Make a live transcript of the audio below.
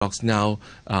stocks now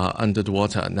under the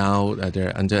water. Now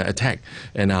they're under attack,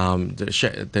 and the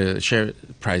share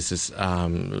prices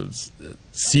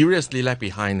seriously lag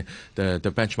behind the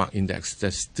benchmark index.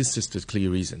 This is the clear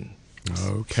reason.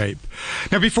 Okay.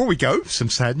 Now, before we go, some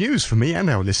sad news for me and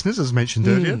our listeners. As mentioned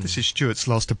earlier, this is Stuart's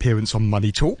last appearance on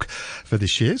Money Talk for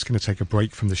this year. He's going to take a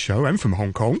break from the show and from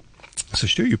Hong Kong. So,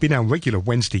 Stu, you've been our regular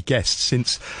Wednesday guest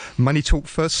since Money Talk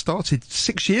first started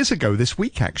 6 years ago this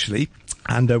week, actually.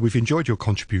 And we've enjoyed your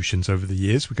contributions over the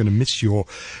years. We're going to miss your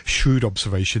shrewd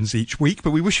observations each week, but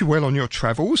we wish you well on your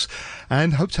travels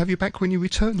and hope to have you back when you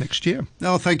return next year.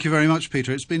 Oh, thank you very much,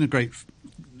 Peter. It's been a great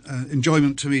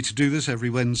enjoyment to me to do this every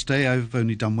Wednesday. I've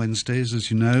only done Wednesdays,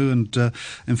 as you know, and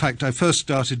in fact, I first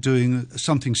started doing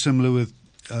something similar with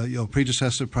your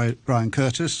predecessor, Brian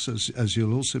Curtis, as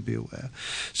you'll also be aware.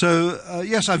 So,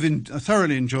 yes, I've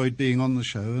thoroughly enjoyed being on the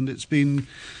show, and it's been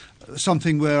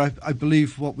something where I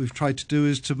believe what we've tried to do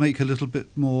is to make a little bit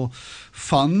more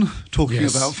fun talking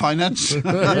about finance,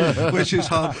 which is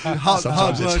hard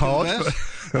work.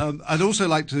 I'd also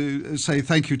like to say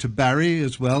thank you to Barry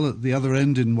as well at the other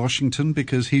end in Washington,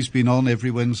 because he's been on every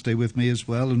Wednesday with me as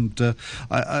well, and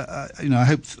I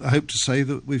hope to say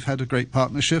that we've had a great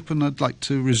partnership, and I'd like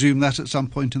to resume that at some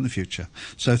point in the future.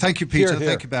 So thank you, Peter, Here.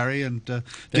 Thank you, Barry, and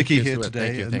Dickie here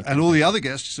today, and all the other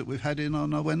guests that we've had in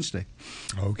on our Wednesday.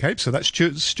 Okay, so that's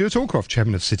Stuart Allcroft,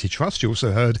 Chairman of City Trust. You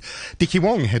also heard Dickie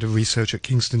Wong, Head of Research at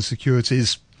Kingston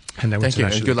Securities. And our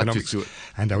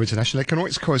international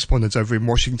economics correspondent over in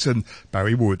Washington,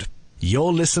 Barry Wood.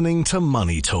 You're listening to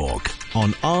Money Talk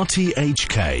on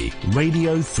RTHK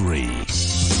Radio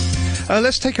 3.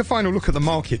 Let's take a final look at the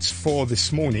markets for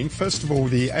this morning. First of all,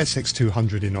 the ASX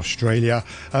 200 in Australia,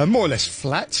 more or less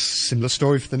flat. Similar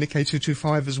story for the Nikkei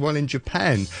 225 as well in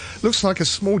Japan. Looks like a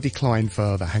small decline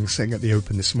for the Hang Seng at the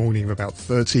open this morning of about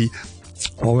 30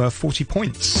 or 40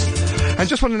 points. And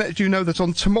just want to let you know that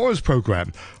on tomorrow's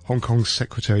programme, Hong Kong's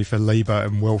Secretary for Labour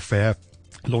and Welfare,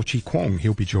 Law Chi Kwong,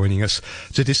 he'll be joining us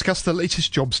to discuss the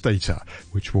latest jobs data,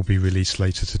 which will be released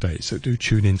later today. So do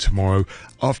tune in tomorrow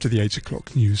after the 8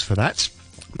 o'clock news for that.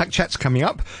 Back chat's coming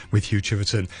up with Hugh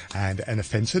Chiverton and Anna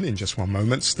Fenton in just one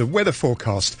moment. The weather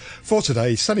forecast for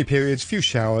today, sunny periods, few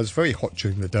showers, very hot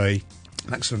during the day.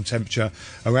 Maximum temperature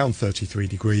around 33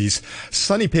 degrees.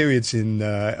 Sunny periods in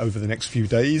over the next few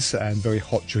days and very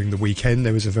hot during the weekend.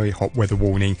 There is a very hot weather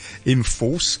warning in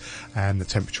force, and the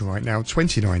temperature right now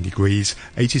 29 degrees,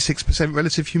 86%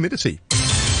 relative humidity.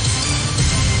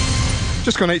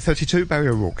 Just gone 8:32. Barry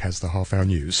O'Rourke has the half-hour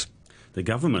news. The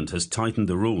government has tightened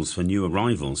the rules for new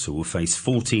arrivals who will face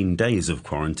 14 days of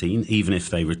quarantine even if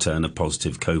they return a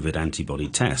positive COVID antibody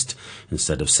test,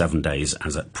 instead of 7 days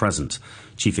as at present.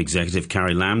 Chief Executive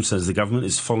Carrie Lam says the government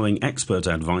is following expert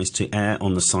advice to err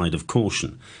on the side of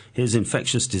caution. Here's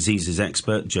infectious diseases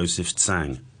expert Joseph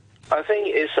Tsang. I think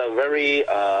it's a very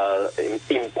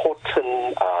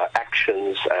important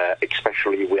actions,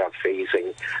 especially we are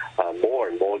facing more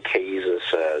and more cases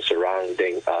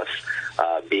surrounding us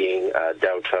being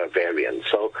Delta variant.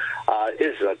 So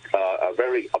it's a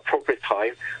very appropriate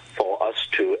time for us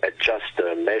to adjust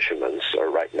the measurements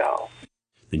right now.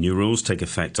 The new rules take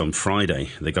effect on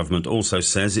Friday. The government also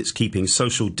says it's keeping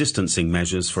social distancing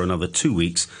measures for another 2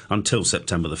 weeks until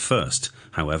September the 1st.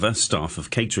 However, staff of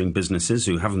catering businesses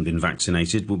who haven't been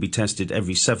vaccinated will be tested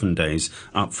every 7 days,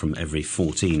 up from every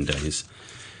 14 days.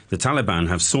 The Taliban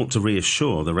have sought to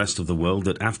reassure the rest of the world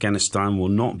that Afghanistan will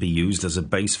not be used as a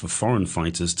base for foreign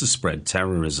fighters to spread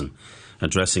terrorism.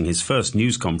 Addressing his first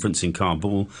news conference in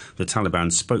Kabul, the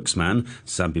Taliban spokesman,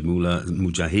 Zabihullah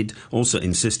Mujahid, also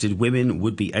insisted women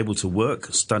would be able to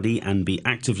work, study and be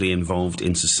actively involved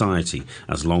in society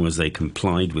as long as they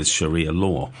complied with Sharia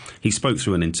law. He spoke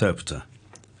through an interpreter.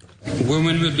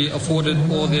 Women will be afforded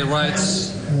all their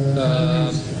rights,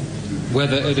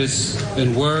 whether it is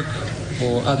in work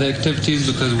or other activities,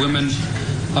 because women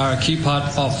are a key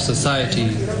part of society.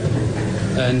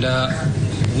 And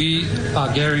we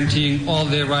are guaranteeing all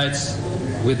their rights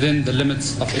within the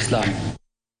limits of Islam.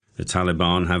 The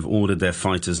Taliban have ordered their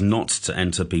fighters not to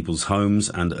enter people's homes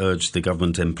and urged the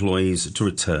government employees to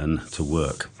return to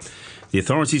work. The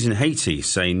authorities in Haiti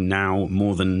say now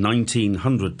more than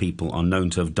 1,900 people are known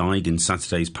to have died in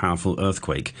Saturday's powerful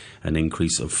earthquake, an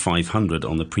increase of 500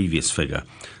 on the previous figure.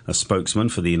 A spokesman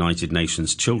for the United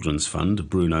Nations Children's Fund,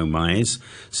 Bruno Maes,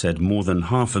 said more than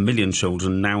 500,000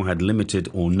 children now had limited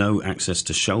or no access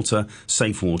to shelter,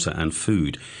 safe water and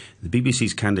food. The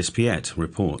BBC's Candice Piette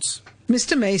reports.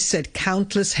 Mr. Mace said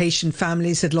countless Haitian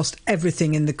families had lost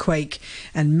everything in the quake,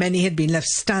 and many had been left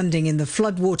standing in the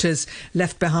floodwaters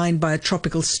left behind by a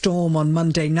tropical storm on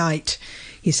Monday night.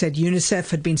 He said UNICEF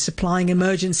had been supplying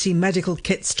emergency medical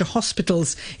kits to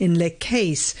hospitals in Les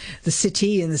Caisses, the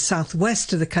city in the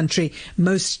southwest of the country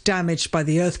most damaged by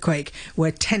the earthquake,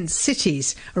 where tent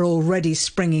cities are already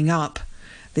springing up.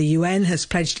 The UN has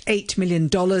pledged $8 million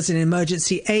in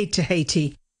emergency aid to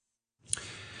Haiti.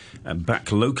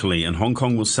 Back locally, and Hong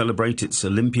Kong will celebrate its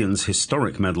Olympians'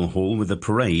 historic medal haul with a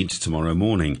parade tomorrow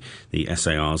morning. The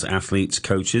SAR's athletes,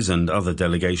 coaches and other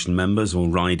delegation members will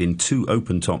ride in 2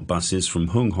 open-top buses from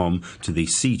Hung Hom to the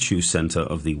Si Chu Centre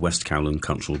of the West Kowloon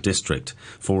Cultural District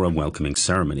for a welcoming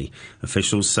ceremony.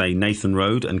 Officials say Nathan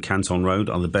Road and Canton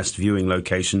Road are the best viewing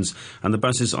locations, and the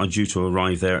buses are due to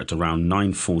arrive there at around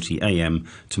 9:40 a.m.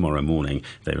 tomorrow morning.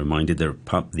 They reminded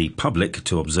the public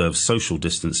to observe social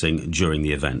distancing during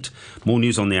the event. More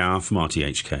news on the hour from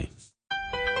RTHK.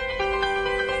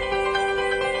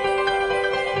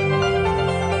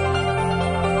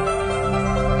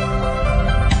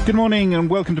 Good morning and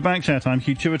welcome to Backchat. I'm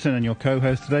Hugh Chiverton and your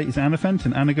co-host today is Anna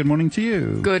Fenton. Anna, good morning to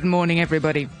you. Good morning,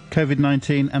 everybody.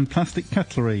 Covid-19 and plastic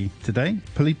cutlery today.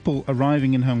 People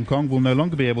arriving in Hong Kong will no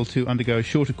longer be able to undergo a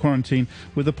shorter quarantine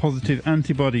with a positive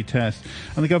antibody test.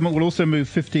 And the government will also move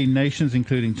 15 nations,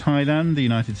 including Thailand, the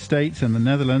United States and the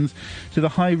Netherlands, to the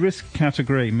high-risk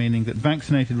category, meaning that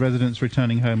vaccinated residents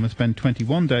returning home must spend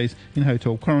 21 days in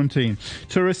hotel quarantine.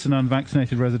 Tourists and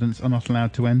unvaccinated residents are not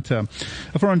allowed to enter.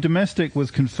 A foreign domestic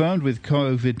was confirmed with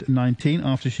Covid-19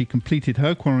 after she completed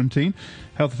her quarantine.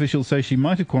 Health officials say she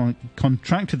might have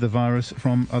contracted the virus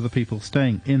from other people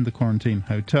staying in the quarantine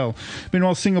hotel.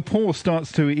 Meanwhile, Singapore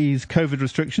starts to ease COVID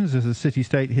restrictions as the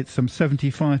city-state hits some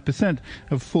 75%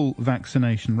 of full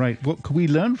vaccination rate. What can we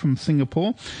learn from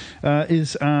Singapore?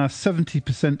 Is our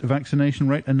 70% vaccination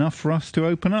rate enough for us to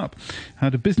open up? How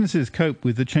do businesses cope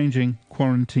with the changing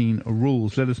quarantine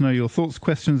rules? Let us know your thoughts,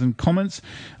 questions and comments.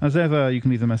 As ever, you can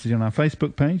leave a message on our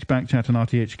Facebook page, Backchat on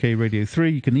RTHK Radio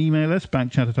 3. You can email us,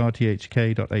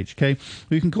 backchat@rthk.hk. Or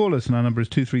you can call us, and our number is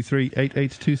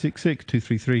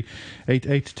 233-88266,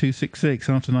 233-88266.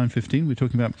 After 9:15, we're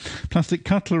talking about plastic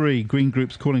cutlery. Green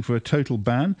groups calling for a total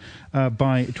ban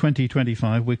by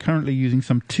 2025. We're currently using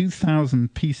some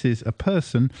 2,000 pieces a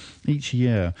person each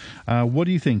year. What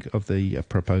do you think of the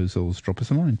proposals? Drop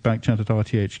us a line,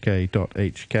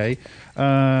 backchat@rthk.hk.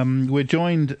 We're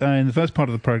joined in the first part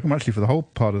of the programme, actually for the whole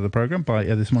part of the programme,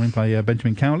 this morning by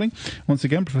Benjamin Cowling. Once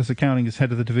again, Professor Cowling is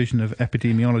head of the Division of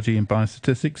Epidemiology and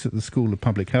Biostatistics at the School of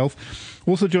Public Health.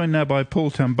 Also joined now by Paul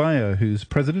Tambyah, who's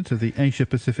president of the Asia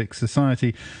Pacific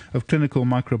Society of Clinical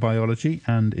Microbiology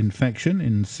and Infection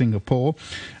in Singapore.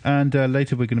 And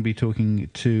later we're going to be talking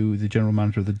to the General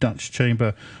Manager of the Dutch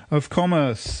Chamber of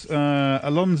Commerce.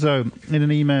 Alonso, in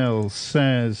an email,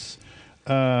 says...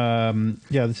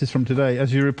 this is from today.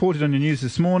 As you reported on your news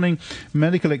this morning,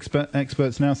 medical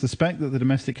experts now suspect that the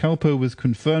domestic helper was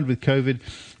confirmed with COVID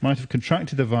might have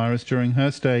contracted the virus during her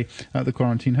stay at the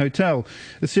quarantine hotel.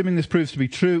 Assuming this proves to be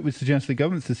true, it would suggest the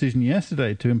government's decision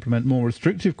yesterday to implement more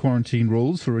restrictive quarantine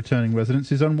rules for returning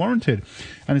residents is unwarranted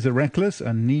and is a reckless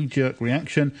and knee-jerk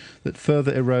reaction that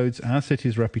further erodes our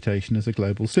city's reputation as a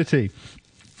global city.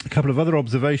 A couple of other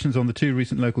observations on the 2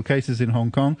 recent local cases in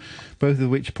Hong Kong, both of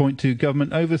which point to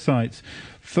government oversights.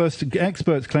 First,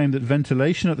 experts claim that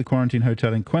ventilation at the quarantine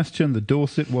hotel in question, the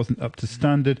Dorset, wasn't up to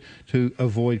standard to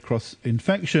avoid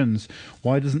cross-infections.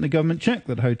 Why doesn't the government check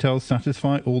that hotels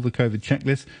satisfy all the COVID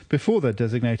checklists before they're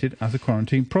designated as a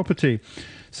quarantine property?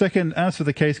 Second, as for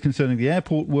the case concerning the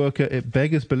airport worker, it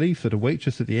beggars belief that a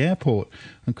waitress at the airport,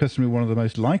 and customary one of the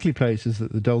most likely places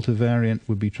that the Delta variant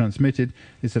would be transmitted,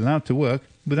 is allowed to work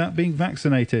without being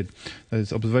vaccinated.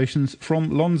 Those observations from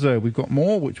Lonzo. We've got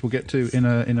more, which we'll get to in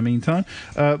a meantime.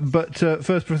 But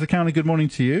first, Professor Cowling, good morning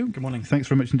to you. Good morning. Thanks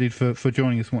very much indeed for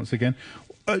joining us once again.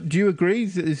 Do you agree?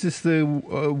 Is this the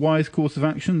wise course of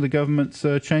action, the government's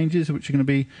changes, which are going to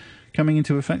be coming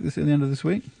into effect at the end of this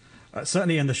week?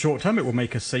 Certainly in the short term it will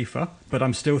make us safer, but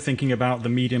I'm still thinking about the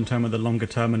medium term and the longer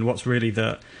term and what's really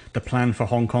the plan for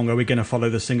Hong Kong. Are we going to follow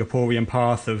the Singaporean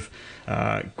path of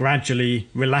gradually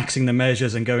relaxing the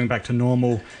measures and going back to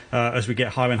normal as we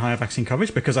get higher and higher vaccine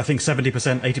coverage? Because I think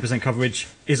 70%, 80% coverage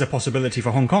is a possibility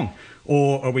for Hong Kong.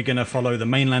 Or are we going to follow the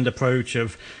mainland approach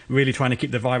of really trying to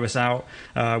keep the virus out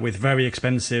with very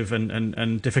expensive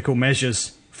and difficult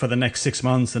measures for the next 6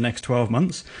 months, the next 12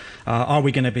 months? Are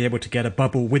we going to be able to get a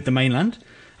bubble with the mainland?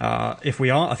 If we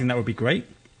are, I think that would be great.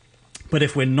 But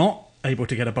if we're not able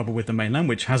to get a bubble with the mainland,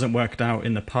 which hasn't worked out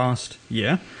in the past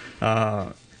year,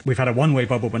 we've had a one-way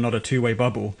bubble but not a two-way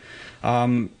bubble.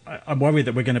 I'm worried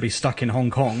that we're going to be stuck in Hong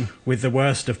Kong with the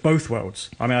worst of both worlds.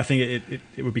 I mean, I think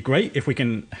it would be great if we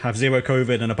can have zero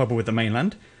COVID and a bubble with the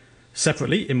mainland.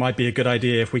 separately, it might be a good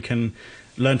idea if we can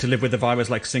learn to live with the virus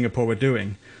like Singapore were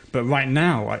doing. But right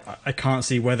now, I can't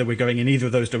see whether we're going in either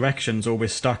of those directions or we're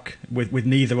stuck with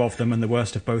neither of them and the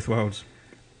worst of both worlds.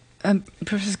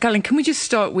 Professor Cowling, can we just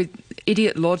start with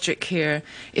idiot logic here?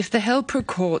 If the helper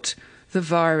caught the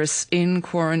virus in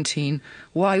quarantine,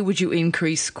 why would you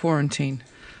increase quarantine?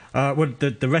 Well,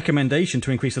 the recommendation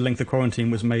to increase the length of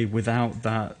quarantine was made without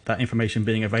that information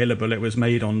being available. It was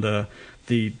made on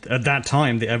at that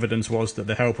time, the evidence was that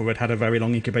the helper had a very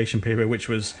long incubation period, which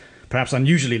was perhaps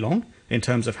unusually long in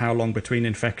terms of how long between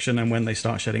infection and when they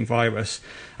start shedding virus.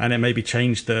 And it maybe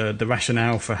changed the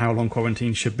rationale for how long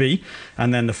quarantine should be.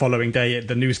 And then the following day,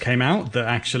 the news came out that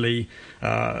actually,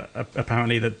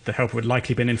 apparently, that the helper had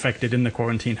likely been infected in the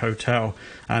quarantine hotel.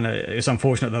 And it's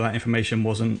unfortunate that information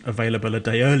wasn't available a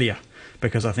day earlier,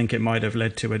 because I think it might have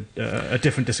led to a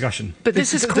different discussion. But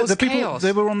this has caused chaos.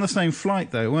 They were on the same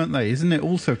flight, though, weren't they? Isn't it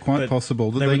also quite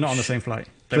possible that they were not on the same flight?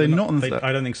 They're not on the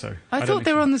I don't think so. I thought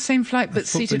they were on the same flight, but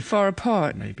seated far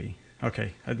apart. Maybe.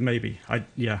 Okay, maybe.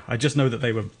 I just know that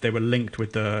they were linked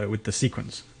with the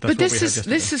sequence. That's but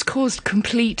this has caused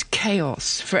complete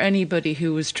chaos for anybody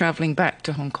who was travelling back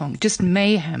to Hong Kong. Just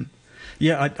mayhem.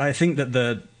 Yeah, I think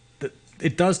that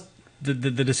it does.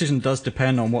 The decision does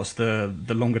depend on what's the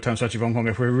longer term strategy of Hong Kong.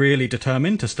 If we're really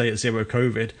determined to stay at zero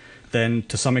COVID, then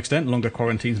to some extent longer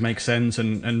quarantines make sense,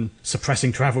 and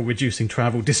suppressing travel, reducing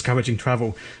travel, discouraging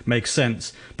travel makes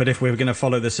sense. But if we're going to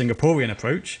follow the Singaporean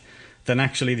approach, then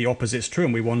actually the opposite's true,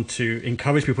 and we want to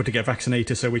encourage people to get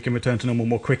vaccinated so we can return to normal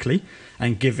more quickly,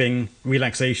 and giving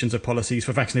relaxations of policies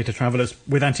for vaccinated travellers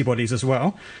with antibodies as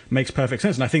well makes perfect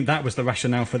sense. And I think that was the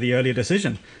rationale for the earlier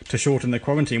decision to shorten the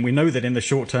quarantine. We know that in the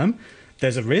short term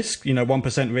there's a risk,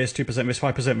 1% risk, 2% risk,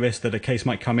 5% risk that a case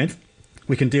might come in.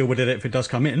 We can deal with it if it does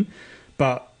come in.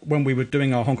 But when we were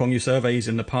doing our Hong Kong youth surveys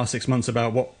in the past 6 months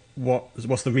about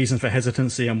what's the reasons for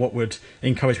hesitancy and what would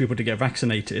encourage people to get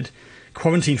vaccinated,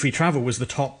 quarantine-free travel was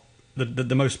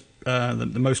the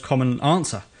most common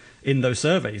answer in those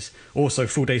surveys. Also,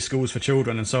 full-day schools for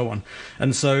children and so on.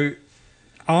 And so,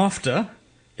 after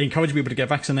encouraging people to get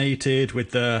vaccinated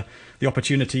with the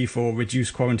opportunity for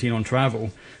reduced quarantine on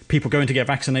travel, people going to get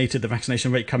vaccinated, the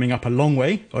vaccination rate coming up a long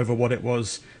way over what it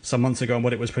was some months ago and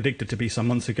what it was predicted to be some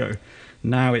months ago.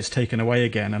 Now it's taken away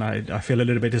again, and I feel a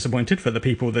little bit disappointed for the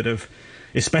people that have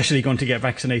especially gone to get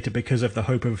vaccinated because of the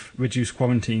hope of reduced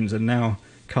quarantines and now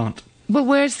can't. Well,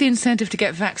 where's the incentive to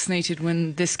get vaccinated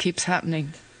when this keeps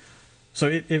happening?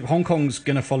 So if Hong Kong's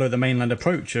going to follow the mainland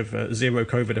approach of a zero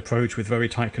COVID approach with very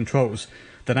tight controls,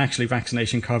 then actually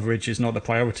vaccination coverage is not the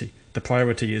priority. The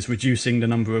priority is reducing the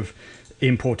number of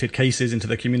imported cases into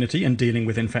the community and dealing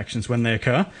with infections when they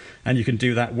occur. And you can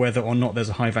do that whether or not there's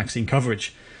a high vaccine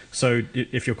coverage. So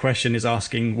if your question is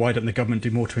asking why don't the government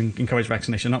do more to encourage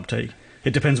vaccination uptake,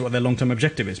 it depends what their long-term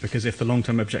objective is, because if the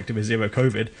long-term objective is zero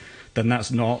COVID, then that's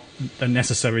not a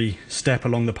necessary step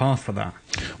along the path for that.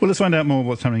 Well, let's find out more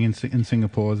what's happening in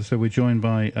Singapore. As I said, we're joined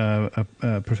by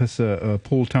Professor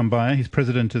Paul Tambyah. He's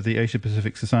president of the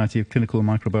Asia-Pacific Society of Clinical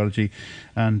Microbiology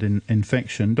and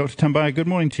Infection. Dr. Tambyah, good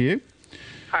morning to you.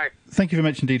 Hi. Thank you very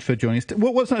much indeed for joining us.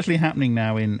 What's actually happening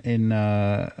now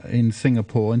in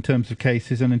Singapore in terms of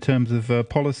cases and in terms of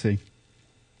policy?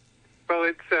 Well,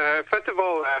 it's first of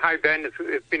all, hi Ben.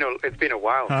 It's been a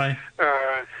while. Hi.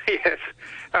 Yes,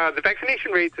 the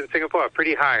vaccination rates in Singapore are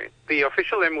pretty high. The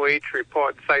official MOH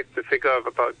report cites the figure of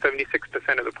about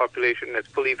 76% of the population as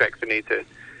fully vaccinated.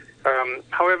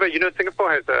 However,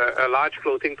 Singapore has a large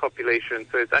floating population,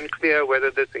 so it's unclear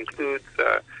whether this includes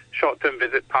short-term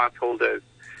visit pass holders.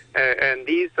 And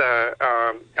these are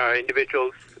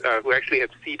individuals who actually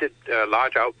have seeded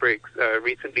large outbreaks.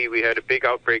 Recently, we had a big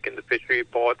outbreak in the fishery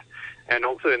port and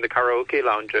also in the karaoke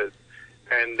lounges.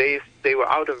 And they were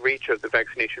out of reach of the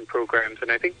vaccination programs.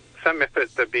 And I think some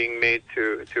efforts are being made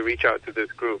to reach out to this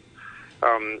group.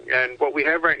 And what we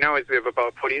have right now is we have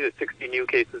about 40 to 60 new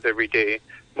cases every day,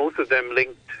 most of them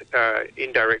linked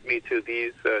indirectly to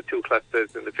these two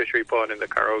clusters in the fishery port and the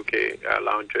karaoke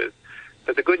lounges.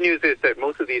 But the good news is that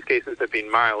most of these cases have been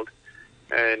mild.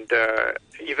 And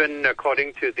even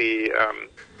according to the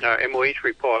MOH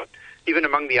report, even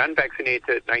among the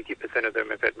unvaccinated, 90% of them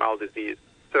have had mild disease.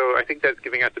 So I think that's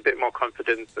giving us a bit more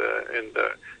confidence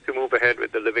to move ahead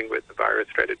with the living with the virus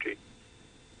strategy.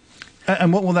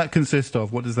 And what will that consist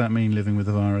of? What does that mean, living with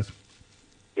the virus?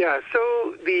 Yeah,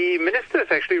 so the ministers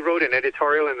actually wrote an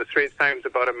editorial in the Straits Times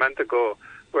about a month ago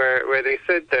where they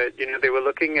said that, they were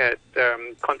looking at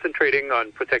concentrating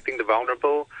on protecting the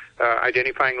vulnerable,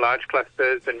 identifying large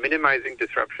clusters, and minimizing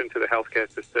disruption to the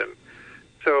healthcare system.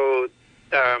 So,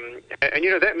 and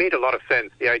that made a lot of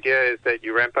sense. The idea is that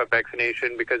you ramp up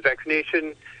vaccination because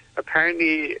vaccination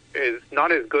apparently is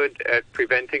not as good at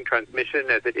preventing transmission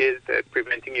as it is at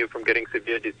preventing you from getting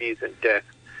severe disease and death.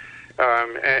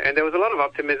 And there was a lot of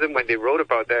optimism when they wrote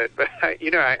about that. But, I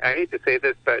hate to say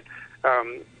this, but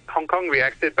Hong Kong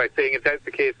reacted by saying, if that's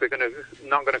the case, we're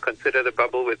not going to consider the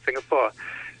bubble with Singapore.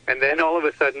 And then all of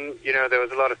a sudden, there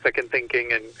was a lot of second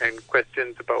thinking and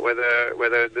questions about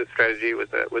whether this strategy was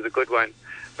a good one.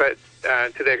 But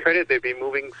to their credit, they've been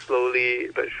moving slowly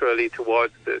but surely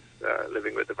towards this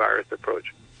living with the virus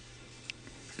approach.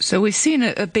 So we've seen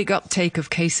a big uptake of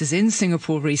cases in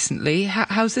Singapore recently.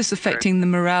 How's this affecting the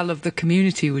morale of the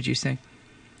community, would you say?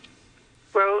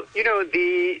 Well,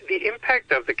 the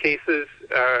impact of the cases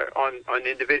on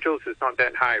individuals is not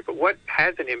that high. But what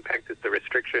has an impact is the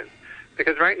restrictions.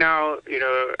 Because right now,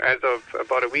 as of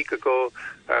about a week ago,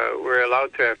 we're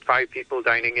allowed to have 5 people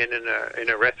dining in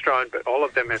a restaurant, but all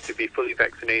of them have to be fully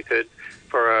vaccinated.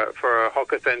 For a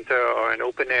hawker center or an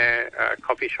open-air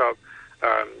coffee shop,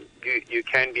 you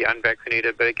can be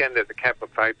unvaccinated, but again, there's a cap of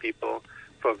 5 people.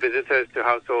 For visitors to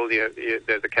household,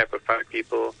 there's a cap of 5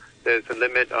 people. There's a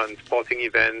limit on sporting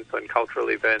events, on cultural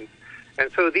events. And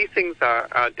so these things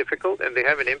are difficult, and they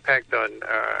have an impact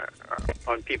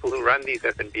on people who run these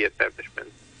F&B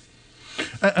establishments.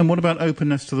 And what about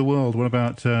openness to the world? What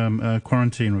about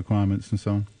quarantine requirements and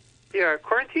so on? Yeah,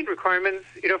 quarantine requirements,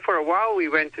 for a while we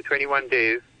went to 21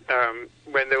 days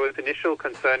when there was initial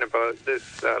concern about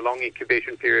this long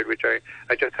incubation period, which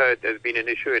I just heard has been an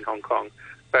issue in Hong Kong.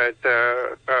 But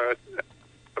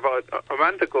about a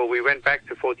month ago, we went back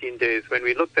to 14 days when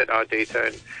we looked at our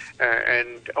data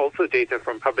and also data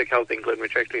from Public Health England,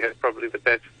 which actually has probably the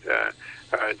best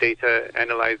data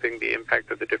analyzing the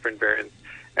impact of the different variants.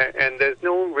 And there's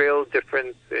no real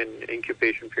difference in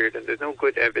incubation period, and there's no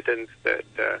good evidence that,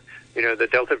 the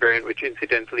Delta variant, which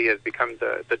incidentally has become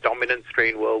the dominant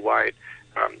strain worldwide,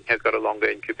 has got a longer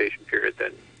incubation period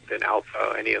than Alpha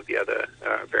or any of the other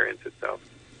variants itself.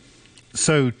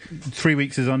 So 3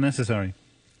 weeks is unnecessary?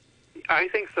 I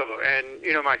think so. And,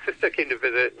 my sister came to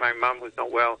visit my mom who's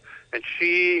not well, and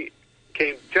she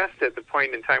came just at the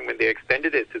point in time when they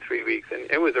extended it to 3 weeks. And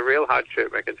it was a real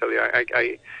hardship, I can tell you.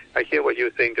 I hear what you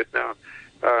were saying just now.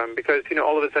 Because,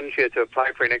 all of a sudden she had to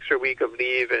apply for an extra week of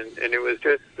leave, and it was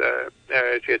just,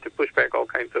 she had to push back all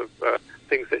kinds of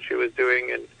things that she was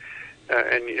doing. And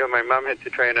my mom had to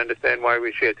try and understand why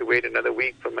she had to wait another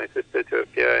week for my sister to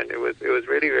appear, and it was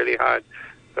really, really hard.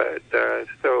 But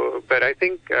I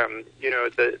think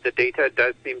the data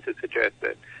does seem to suggest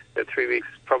that 3 weeks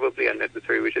is probably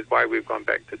unnecessary, which is why we've gone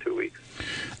back to 2 weeks.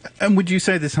 And would you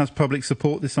say this has public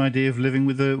support? This idea of living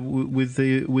with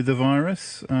the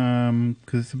virus,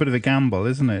 because it's a bit of a gamble,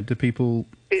 isn't it? Do people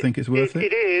think it's worth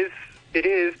it? It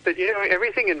is. But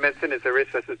everything in medicine is a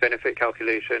risk versus benefit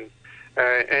calculation.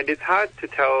 And it's hard to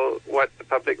tell what the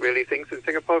public really thinks in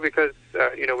Singapore because,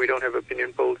 we don't have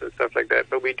opinion polls and stuff like that.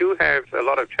 But we do have a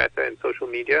lot of chatter in social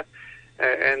media.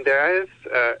 And there is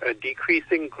a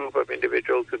decreasing group of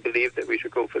individuals who believe that we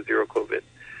should go for zero COVID.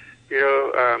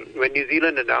 When New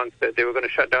Zealand announced that they were going to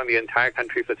shut down the entire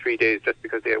country for 3 days just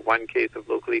because they had one case of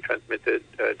locally transmitted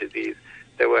disease,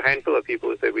 there were a handful of people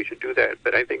who said we should do that.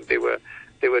 But I think they were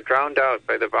drowned out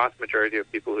by the vast majority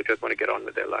of people who just want to get on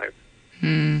with their lives.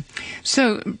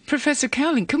 So, Professor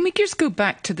Cowling, can we just go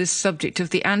back to this subject of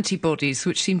the antibodies,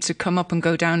 which seem to come up and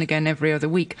go down again every other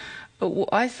week?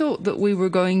 I thought that we were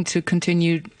going to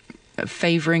continue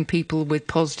favouring people with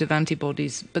positive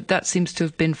antibodies, but that seems to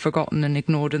have been forgotten and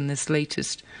ignored in this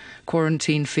latest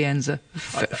quarantine frenzy.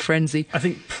 I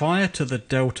think prior to the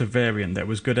Delta variant, there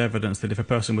was good evidence that if a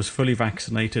person was fully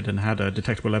vaccinated and had a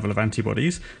detectable level of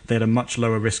antibodies, they had a much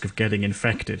lower risk of getting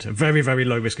infected, a very, very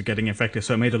low risk of getting infected.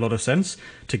 So it made a lot of sense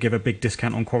to give a big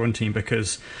discount on quarantine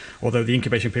because although the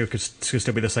incubation period could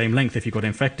still be the same length if you got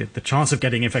infected, the chance of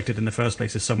getting infected in the first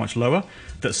place is so much lower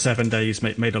that 7 days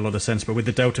made a lot of sense. But with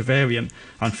the Delta variant,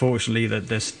 unfortunately,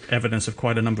 there's evidence of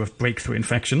quite a number of breakthrough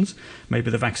infections, maybe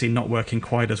the vaccine not working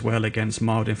quite as well against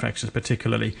mild infections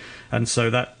particularly, and so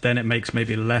that then it makes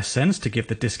maybe less sense to give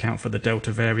the discount for the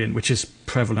Delta variant, which is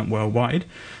prevalent worldwide,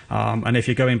 and if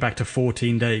you're going back to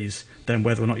 14 days, then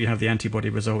whether or not you have the antibody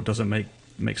result doesn't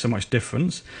make so much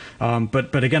difference.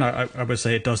 But again, I would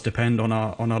say it does depend on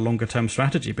our longer term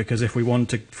strategy, because if we want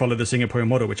to follow the Singaporean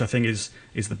model, which I think is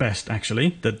the best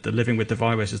actually, the living with the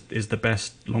virus is the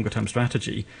best longer term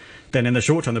strategy, then in the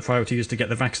short term the priority is to get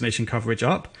the vaccination coverage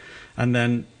up, and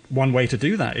then one way to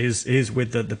do that is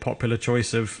with the popular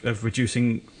choice of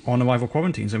reducing on-arrival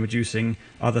quarantines and reducing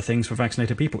other things for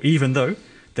vaccinated people, even though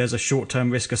there's a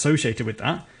short-term risk associated with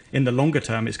that. In the longer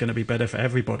term, it's going to be better for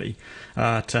everybody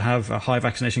to have a high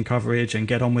vaccination coverage and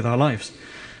get on with our lives.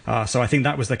 So I think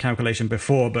that was the calculation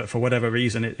before, but for whatever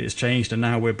reason it's changed, and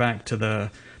now we're back to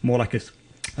the more like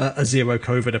a zero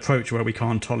COVID approach where we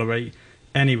can't tolerate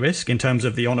any risk in terms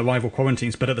of the on-arrival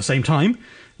quarantines, but at the same time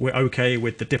we're okay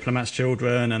with the diplomats'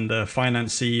 children and the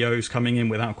finance CEOs coming in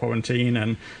without quarantine,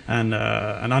 and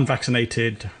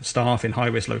unvaccinated staff in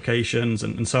high-risk locations,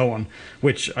 and so on.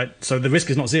 So the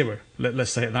risk is not zero.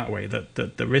 Let's say it that way. That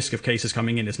the risk of cases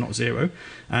coming in is not zero,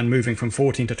 and moving from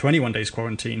 14 to 21 days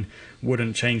quarantine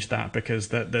wouldn't change that, because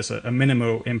there's a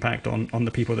minimal impact on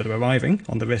the people that are arriving,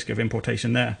 on the risk of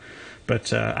importation there.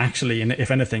 But actually,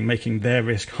 if anything, making their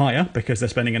risk higher, because they're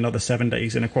spending another 7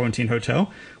 days in a quarantine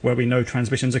hotel where we know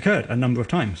transmissions occurred a number of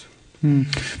times.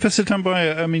 Professor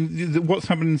Tambyah, I mean, what's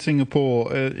happened in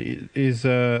Singapore is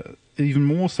even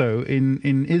more so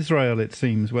in Israel, it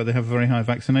seems, where they have a very high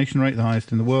vaccination rate, the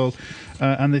highest in the world,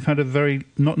 and they've had a very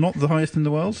not the highest in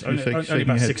the world. Only about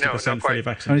 60% fully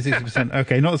vaccinated. Only 60%.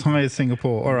 Okay, not as high as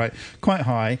Singapore. All right, quite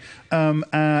high,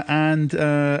 and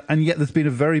yet there's been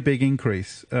a very big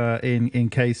increase in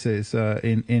cases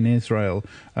in Israel,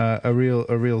 a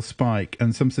real spike,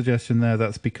 and some suggestion there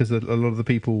that's because a lot of the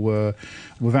people were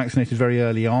vaccinated very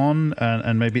early on,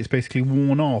 and maybe it's basically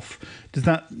worn off. Does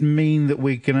that mean that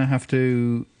we're going to have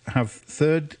to have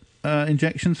third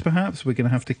injections? Perhaps we're going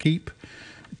to have to keep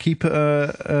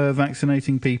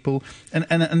vaccinating people,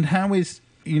 and how is,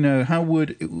 how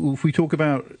would, if we talk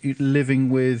about living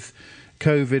with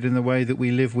COVID in the way that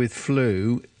we live with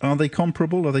flu, are they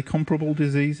comparable? Are they comparable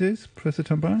diseases, Professor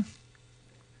Tambyah?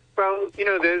 Well,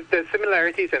 there's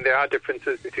similarities and there are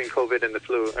differences between COVID and the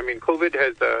flu. I mean, COVID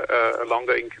has a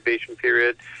longer incubation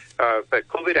period, but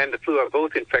COVID and the flu are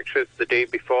both infectious the day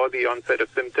before the onset of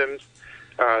symptoms.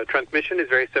 Transmission is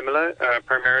very similar,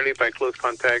 primarily by close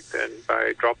contact and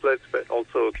by droplets, but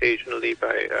also occasionally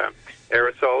by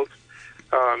aerosols.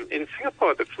 In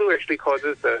Singapore, the flu actually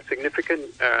causes a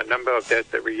significant number of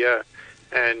deaths every year,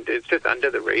 and it's just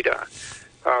under the radar.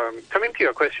 Coming to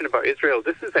your question about Israel,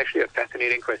 this is actually a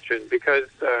fascinating question because,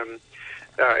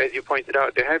 as you pointed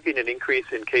out, there have been an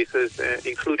increase in cases,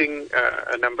 including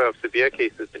a number of severe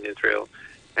cases in Israel.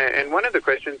 And one of the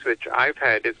questions which I've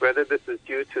had is whether this is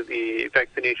due to the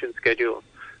vaccination schedule.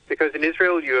 Because in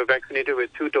Israel, you are vaccinated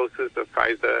with 2 doses of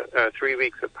Pfizer 3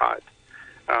 weeks apart.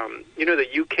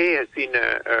 The UK has seen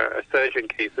a surge in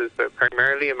cases, but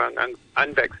primarily among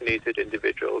unvaccinated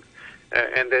individuals.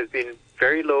 And there's been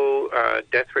very low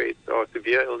death rates or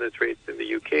severe illness rates in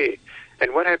the UK.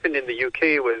 And what happened in the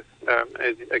UK was,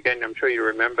 again, I'm sure you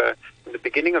remember, in the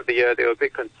beginning of the year, they were a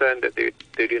bit concerned that they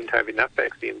didn't have enough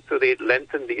vaccines. So they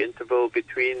lengthened the interval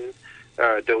between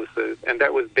doses. And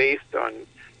that was based on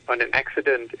an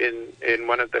accident in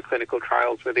one of the clinical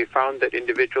trials where they found that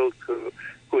individuals who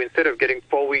instead of getting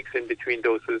 4 weeks in between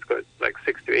doses got like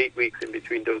 6 to 8 weeks in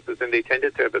between doses, and they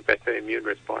tended to have a better immune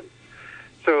response.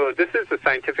 So this is a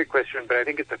scientific question, but I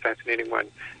think it's a fascinating one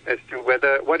as to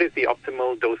what is the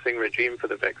optimal dosing regime for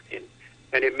the vaccine.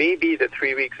 And it may be that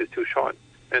 3 weeks is too short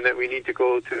and that we need to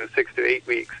go to 6 to 8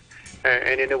 weeks.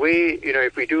 And in a way,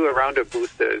 if we do a round of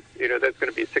boosters, that's going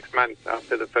to be 6 months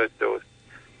after the first dose.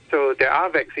 So there are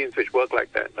vaccines which work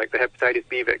like that, like the hepatitis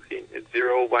B vaccine. It's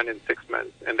 0, 1, and 6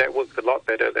 months. And that works a lot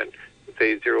better than,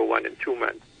 say, 0, 1, and 2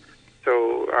 months.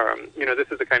 So,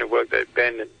 this is the kind of work that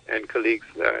Ben and colleagues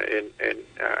in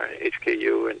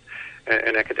HKU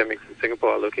and academics in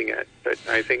Singapore are looking at. But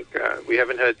I think we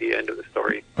haven't heard the end of the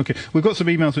story. Okay, we've got some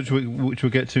emails which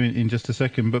we'll get to in just a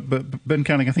second. But Ben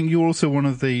Cowling, I think you're also one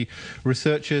of the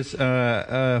researchers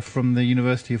from the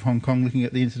University of Hong Kong looking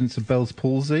at the incidence of Bell's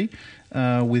palsy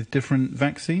with different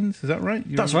vaccines. Is that right?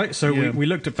 That's right. So we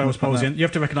looked at Bell's palsy, and you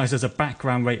have to recognise there's a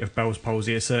background rate of Bell's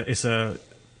palsy. It's a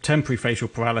temporary facial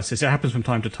paralysis. It happens from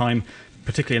time to time,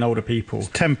 particularly in older people. It's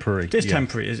temporary. It's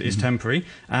temporary. It's temporary.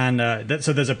 And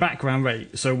so there's a background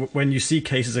rate. So when you see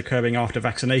cases occurring after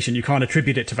vaccination, you can't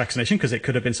attribute it to vaccination because it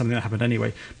could have been something that happened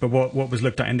anyway. But what was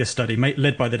looked at in this study,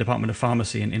 led by the Department of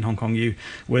Pharmacy in Hong Kong U,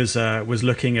 was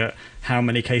looking at how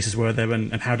many cases were there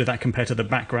and how did that compare to the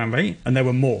background rate. And there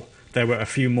were more. There were a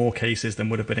few more cases than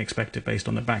would have been expected based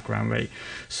on the background rate.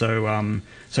 So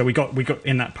we got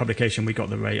in that publication, we got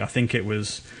the rate. I think it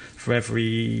was for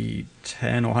every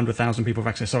 10 or 100,000 people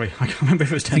vaccinated. Sorry, I can't remember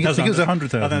if it was 10,000. I think it was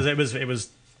 100,000. It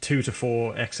was 2 to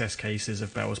 4 excess cases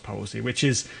of Bell's palsy, which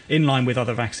is in line with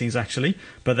other vaccines actually,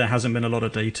 but there hasn't been a lot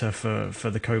of data for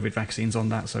the COVID vaccines on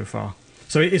that so far.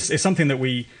 So it's something that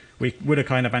we would have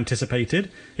kind of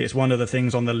anticipated. It's one of the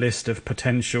things on the list of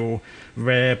potential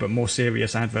rare but more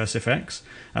serious adverse effects,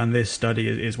 and this study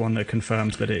is one that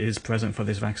confirms that it is present for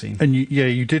this vaccine. And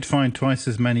you did find twice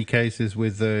as many cases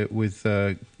with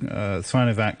Sinovac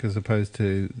as opposed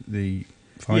to the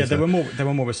Pfizer. Yeah, there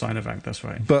were more with Sinovac. That's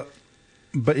right.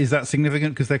 But is that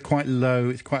significant because they're quite low?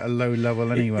 It's quite a low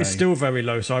level anyway. It's still very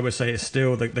low, so I would say it's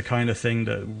still the kind of thing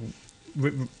that,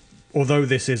 although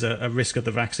this is a risk of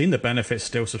the vaccine, the benefits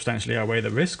still substantially outweigh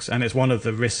the risks, and it's one of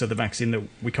the risks of the vaccine that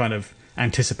we kind of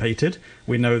anticipated.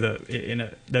 We know that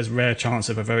there's rare chance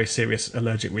of a very serious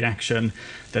allergic reaction.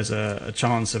 There's a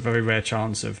very rare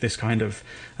chance of this kind of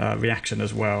reaction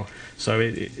as well. So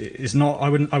it's not.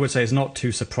 I would say it's not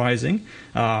too surprising.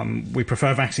 We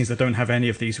prefer vaccines that don't have any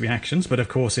of these reactions, but of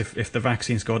course, if the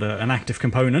vaccine's got an active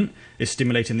component, is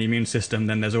stimulating the immune system,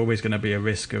 then there's always going to be a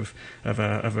risk of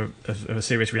a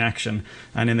serious reaction.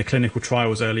 And in the clinical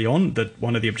trials early on, that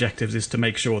one of the objectives is to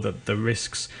make sure that the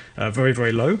risks are very,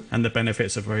 very low and the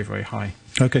benefits are very, very high.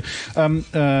 Okay.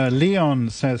 Leon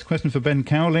says, question for Ben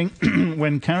Cowling.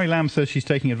 When Carrie Lam says she's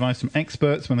taking advice from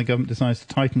experts when the government decides to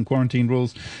tighten quarantine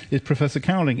rules, is Professor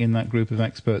Cowling in that group of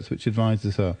experts which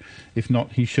advises her? If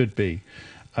not, he should be.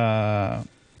 Are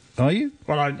you?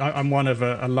 Well, I'm one of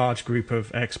a large group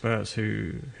of experts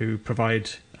who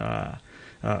provide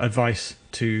advice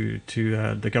to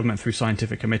the government through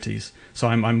scientific committees. So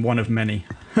I'm one of many.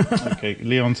 Okay.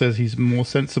 Leon says he's more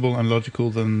sensible and logical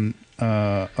than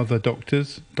other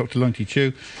doctors. Dr. Leung Ti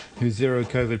Chu, whose zero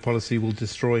COVID policy will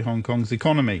destroy Hong Kong's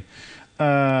economy.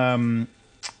 Jim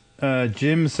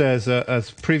says,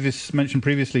 as mentioned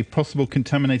previously, possible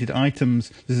contaminated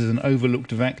items, this is an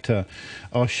overlooked vector,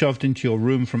 are shoved into your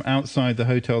room from outside the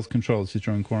hotel's controls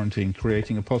during quarantine,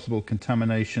 creating a possible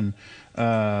contamination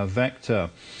vector.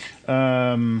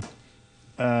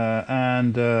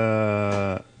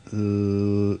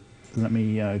 Let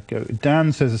me go.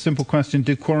 Dan says, a simple question,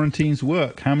 do quarantines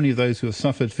work? How many of those who have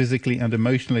suffered physically and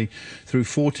emotionally through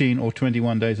 14 or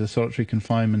 21 days of solitary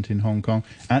confinement in Hong Kong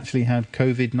actually had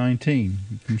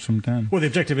COVID-19? From Dan. Well, the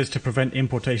objective is to prevent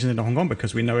importations into Hong Kong,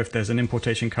 because we know if there's an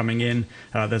importation coming in,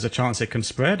 there's a chance it can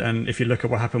spread. And if you look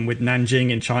at what happened with Nanjing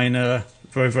in China,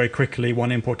 very, very quickly,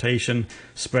 one importation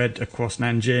spread across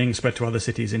Nanjing, spread to other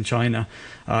cities in China.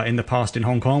 In the past, in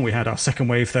Hong Kong, we had our second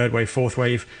wave, third wave, fourth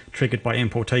wave, triggered by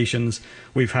importations.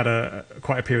 We've had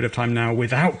quite a period of time now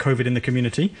without COVID in the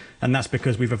community, and that's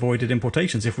because we've avoided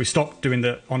importations. If we stopped doing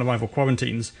the on-arrival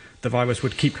quarantines, the virus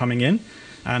would keep coming in,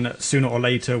 and sooner or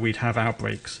later we'd have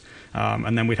outbreaks.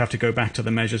 And then we'd have to go back to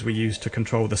the measures we used to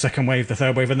control the second wave, the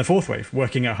third wave, and the fourth wave,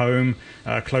 working at home,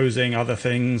 closing other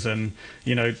things, and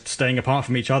staying apart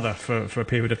from each other for a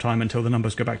period of time until the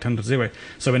numbers go back down to zero.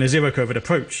 So in a zero COVID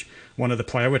approach, one of the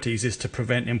priorities is to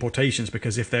prevent importations,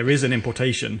 because if there is an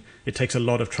importation, it takes a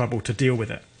lot of trouble to deal with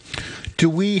it. Do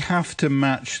we have to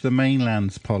match the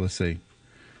mainland's policy?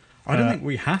 I don't think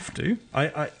we have to.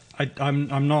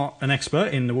 I'm not an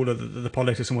expert in all of the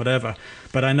politics and whatever,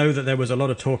 but I know that there was a lot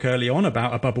of talk early on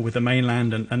about a bubble with the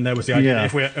mainland, and there was the idea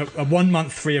if we're a 1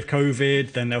 month free of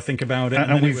COVID, then they'll think about it.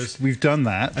 And we've done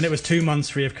that. And it was 2 months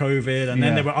free of COVID, and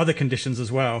then there were other conditions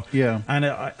as well. Yeah. And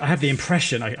I have the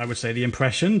impression, I would say,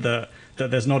 that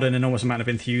there's not an enormous amount of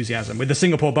enthusiasm. With the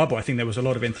Singapore bubble, I think there was a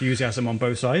lot of enthusiasm on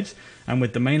both sides, and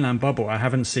with the mainland bubble, I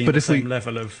haven't seen the same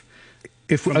level of...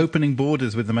 If we're opening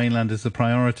borders with the mainland as the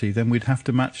priority, then we'd have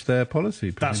to match their policy.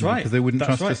 That's right. Because they wouldn't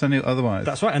trust us otherwise.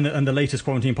 That's right. And the latest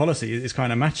quarantine policy is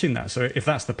kind of matching that. So if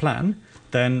that's the plan,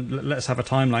 then let's have a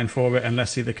timeline for it, and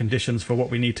let's see the conditions for what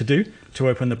we need to do to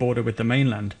open the border with the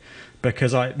mainland.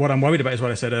 Because what I'm worried about is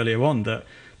what I said earlier on, that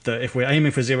if we're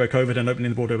aiming for zero COVID and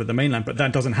opening the border with the mainland, but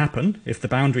that doesn't happen, if the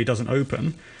boundary doesn't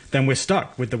open, then we're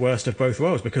stuck with the worst of both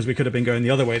worlds, because we could have been going the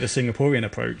other way, the Singaporean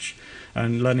approach,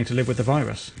 and learning to live with the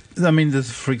virus. I mean,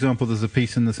 for example, there's a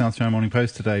piece in the South China Morning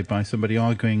Post today by somebody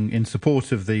arguing in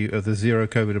support of the zero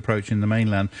COVID approach in the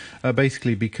mainland,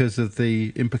 basically because of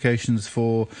the implications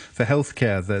for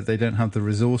healthcare, that they don't have the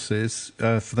resources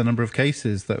for the number of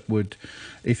cases that would,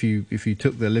 if you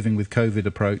took the living with COVID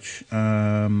approach,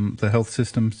 the health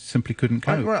system simply couldn't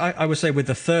cope. I would say with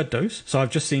the third dose. So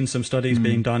I've just seen some studies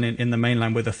being done in the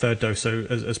mainland with a third dose. So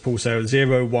as Paul said,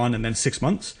 0, 1, and then 6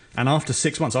 months. And after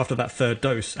 6 months, after that third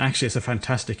dose, actually it's a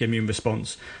fantastic immune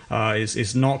response.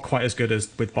 It's not quite as good as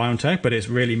with BioNTech, but it's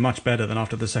really much better than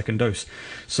after the second dose.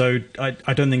 So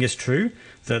I don't think it's true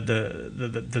that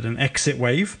that an exit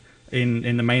wave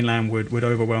in the mainland would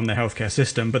overwhelm the healthcare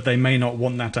system, but they may not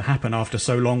want that to happen after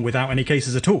so long without any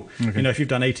cases at all. Okay. If you've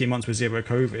done 18 months with zero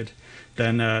COVID,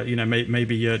 then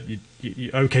maybe you're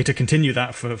okay to continue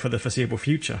that for the foreseeable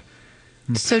future.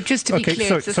 So just to be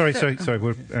clear... Sorry,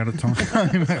 we're out of time.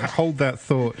 Hold that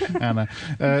thought, Anna.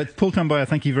 Paul Tambyah,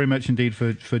 thank you very much indeed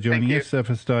for joining us.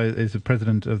 Professor is the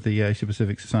president of the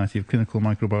Asia-Pacific Society of Clinical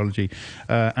Microbiology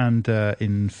and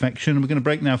Infection. We're going to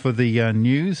break now for the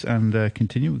news and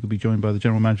continue. We'll be joined by the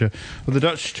General Manager of the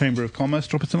Dutch Chamber of Commerce.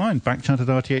 Drop us a line,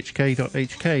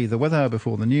 backchat@rthk.hk. The weather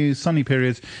before the news, sunny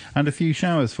periods and a few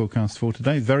showers forecast for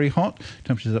today. Very hot,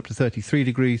 temperatures up to 33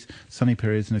 degrees, sunny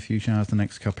periods and a few showers the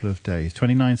next couple of days.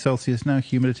 29 Celsius now,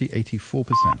 humidity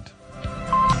 84%.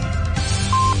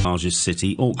 Largest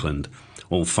city, Auckland.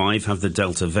 All 5 have the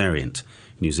Delta variant.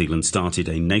 New Zealand started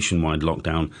a nationwide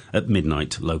lockdown at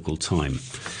midnight local time.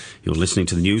 You're listening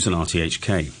to the news on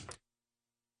RTHK.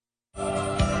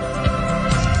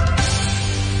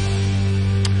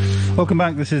 Welcome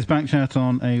back. This is Backchat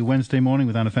on a Wednesday morning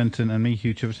with Anna Fenton and me,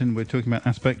 Hugh Chiverton. We're talking about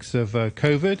aspects of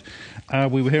COVID.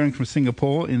 We were hearing from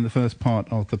Singapore in the first part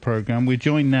of the programme. We're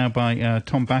joined now by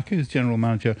Tom Backer, who's General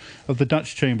Manager of the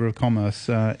Dutch Chamber of Commerce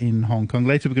in Hong Kong.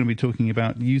 Later we're going to be talking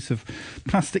about the use of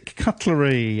plastic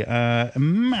cutlery.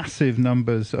 Massive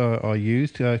numbers are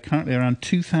used. Currently around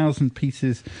 2,000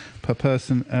 pieces per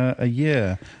person a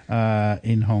year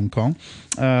in Hong Kong.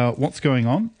 What's going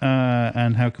on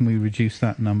and how can we reduce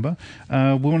that number?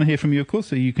 We want to hear from you, of course,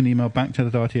 so you can email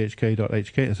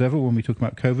backchat@rthk.hk. As ever, when we talk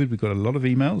about COVID, we've got a lot of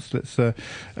emails. Let's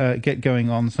get going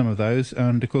on some of those.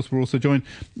 And, of course, we're also joined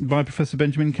by Professor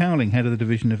Benjamin Cowling, Head of the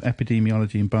Division of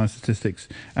Epidemiology and Biostatistics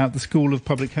at the School of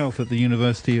Public Health at the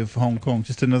University of Hong Kong.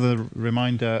 Just another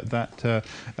reminder that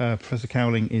Professor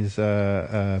Cowling is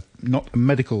not a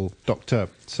medical doctor.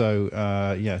 So,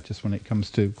 just when it comes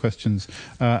to questions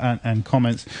and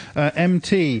comments.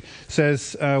 MT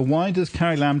says, why does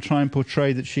Carrie Lam try and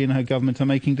portray that she and her government are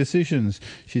making decisions?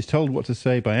 She's told what to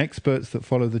say by experts that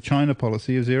follow the China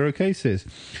policy of 0 cases.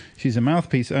 She's a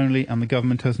mouthpiece only, and the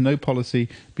government has no policy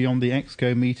beyond the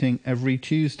EXCO meeting every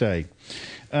Tuesday.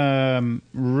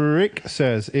 Rick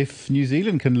says, if New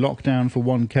Zealand can lock down for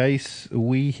 1 case,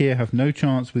 we here have no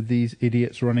chance with these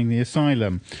idiots running the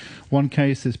asylum. 1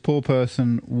 case, this poor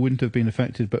person wouldn't have been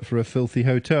affected but for a filthy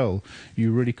hotel.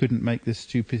 You really couldn't make this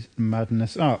stupid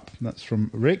madness up. That's from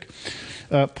Rick.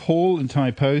 Paul in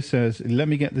Tai Po says, let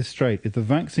me get this straight. If the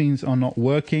vaccines are not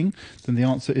working, then the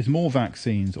answer is more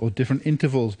vaccines or different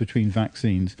intervals between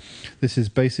vaccines. This is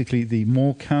basically the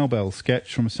more cowbell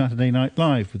sketch from Saturday Night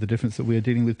Live, with the difference that we are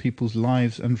dealing with people's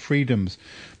lives and freedoms.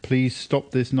 Please stop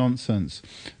this nonsense.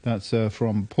 That's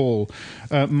from Paul.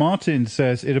 Martin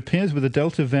says, it appears with the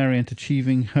Delta variant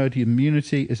achieving herd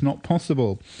immunity is not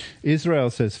possible.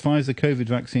 Israel says Pfizer COVID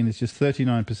vaccine is just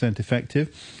 39% effective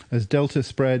as Delta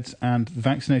spreads and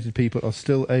vaccinated people are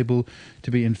still able to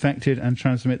be infected and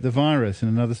transmit the virus. In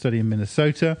another study in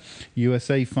Minnesota,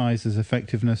 USA Pfizer's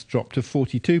effectiveness dropped to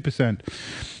 42%.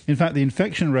 In fact, the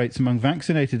infection rates among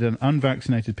vaccinated and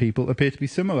unvaccinated people appear to be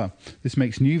similar. This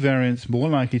makes new variants more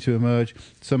likely to emerge.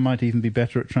 Some might even be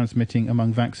better at transmitting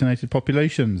among vaccinated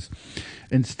populations.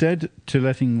 Instead to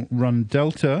letting run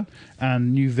Delta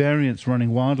and new variants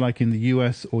running wild like in the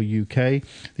US or UK,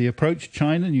 the approach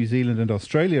China, New Zealand and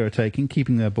Australia are taking,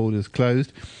 keeping their borders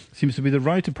closed, seems to be the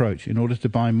right approach in order to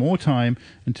buy more time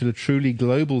until a truly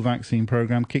global vaccine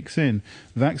program kicks in.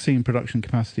 Vaccine production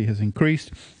capacity has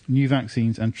increased. New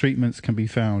vaccines and treatments can be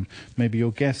found. Maybe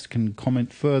your guest can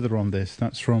comment further on this.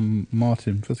 That's from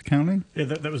Martin. Professor Cowling? Yeah,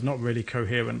 that was not really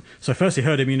coherent. So firstly,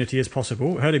 herd immunity is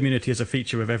possible. Herd immunity is a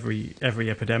feature of every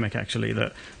epidemic, actually.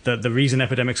 That the reason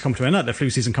epidemics come to an end, the flu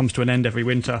season comes to an end every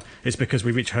winter, is because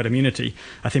we reach herd immunity.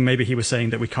 I think maybe he was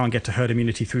saying that we can't get to herd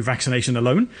immunity through vaccination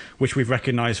alone, which we've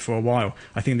recognised for a while.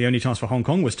 I think the only chance for Hong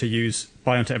Kong was to use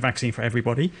BioNTech vaccine for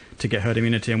everybody to get herd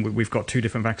immunity, and we've got 2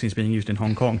 different vaccines being used in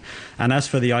Hong Kong. And as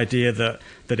for the idea that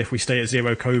if we stay at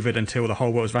 0 COVID until the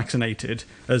whole world is vaccinated,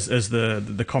 as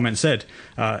the comment said,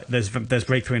 there's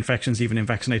breakthrough infections even in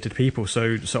vaccinated people.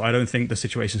 So I don't think the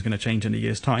situation is going to change in a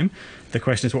year's time. The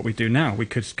question is what we do now. We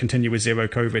could continue with 0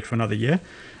 COVID for another year,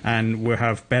 and we'll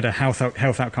have better health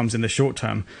outcomes in the short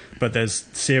term. But there's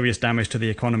serious damage to the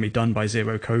economy done by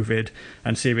 0 COVID,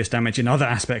 and serious damage in other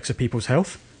aspects of people's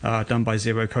health done by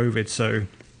 0 COVID. So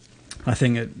I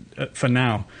think for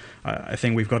now, I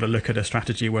think we've got to look at a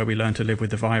strategy where we learn to live with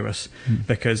the virus,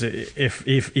 because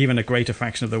if even a greater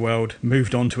fraction of the world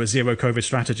moved on to a 0 COVID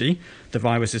strategy, the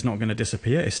virus is not going to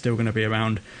disappear. It's still going to be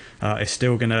around. It's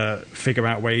still going to figure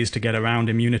out ways to get around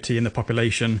immunity in the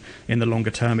population in the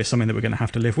longer term. It's something that we're going to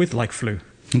have to live with, like flu.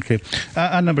 Okay.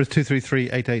 Our number is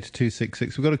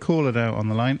 233-88266. We've got a caller now on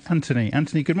the line. Anthony.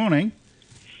 Anthony, good morning.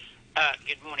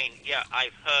 Good morning. Yeah,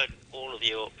 I've heard all of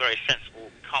your very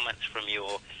sensible comments from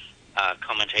your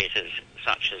commentators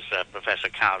such as Professor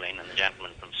Cowling and the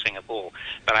gentleman from Singapore.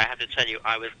 But I have to tell you,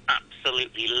 I was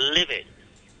absolutely livid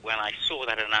when I saw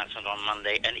that announcement on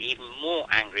Monday, and even more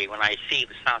angry when I see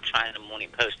the South China Morning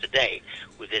Post today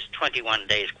with this 21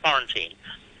 days quarantine.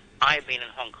 I've been in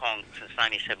Hong Kong since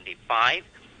 1975.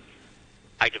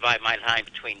 I divide my time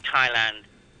between Thailand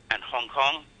and Hong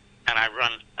Kong, and I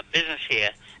run a business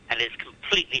here, and it's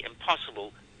completely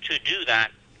impossible to do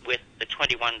that with the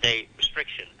 21-day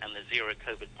restriction and the zero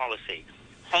COVID policy.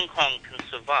 Hong Kong can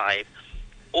survive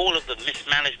all of the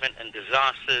mismanagement and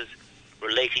disasters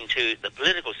relating to the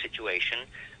political situation,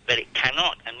 but it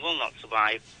cannot and will not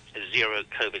survive a zero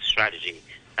COVID strategy.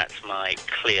 That's my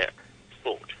clear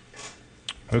thought.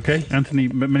 Okay, Anthony,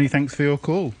 many thanks for your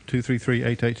call.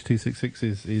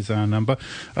 233-88266 is our number.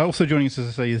 Also joining us, as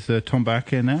I say, is Tom Back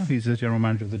here now. He's the General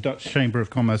Manager of the Dutch Chamber of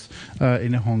Commerce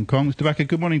in Hong Kong. Mr. Backer,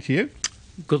 good morning to you.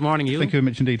 Good morning, you. Thank you very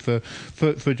much indeed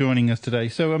for joining us today.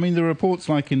 So, I mean, there are reports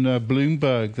like in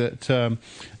Bloomberg that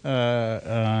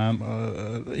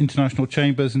international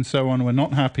chambers and so on were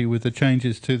not happy with the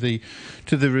changes to the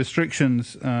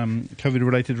restrictions,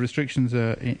 COVID-related restrictions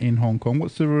in Hong Kong.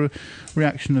 What's the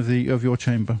reaction of your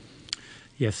chamber?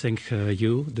 Yes, thank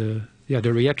you. The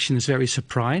reaction is very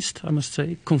surprised, I must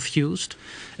say, confused,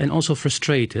 and also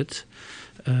frustrated.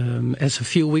 As a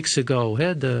few weeks ago,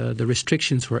 the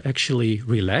restrictions were actually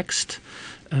relaxed.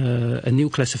 A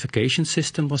new classification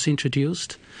system was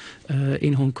introduced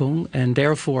in Hong Kong, and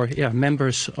therefore,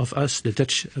 members of us, the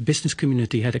Dutch business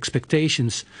community, had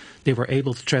expectations. They were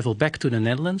able to travel back to the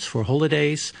Netherlands for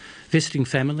holidays, visiting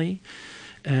family.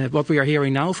 What we are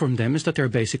hearing now from them is that they're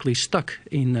basically stuck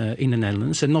in the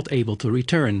Netherlands and not able to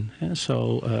return.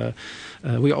 So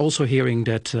we are also hearing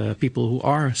that people who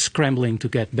are scrambling to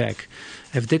get back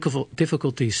have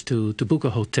difficulties to book a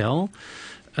hotel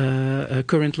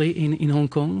currently in Hong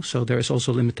Kong. So there is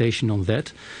also a limitation on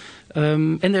that.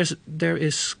 And there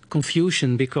is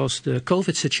confusion because the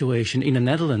COVID situation in the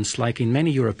Netherlands, like in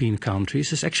many European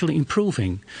countries, is actually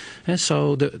improving. And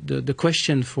so the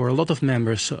question for a lot of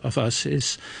members of us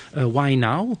is why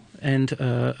now? And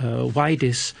why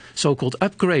this so-called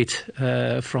upgrade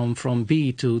from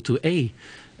B to A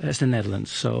as the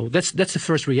Netherlands? So that's the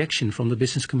first reaction from the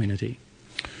business community.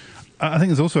 I think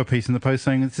there's also a piece in the Post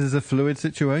saying this is a fluid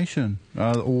situation.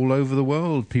 All over the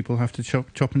world, people have to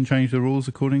chop and change the rules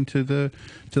according to the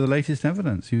latest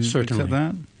evidence. You Certainly. accept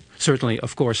that? Certainly,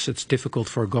 of course, it's difficult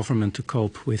for a government to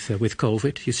cope with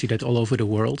COVID. You see that all over the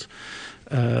world.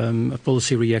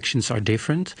 Policy reactions are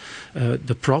different.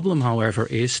 The problem, however,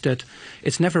 is that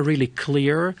it's never really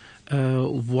clear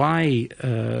why,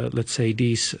 let's say,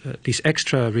 these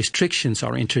extra restrictions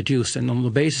are introduced and on the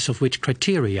basis of which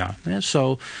criteria.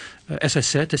 So, as I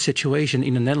said, the situation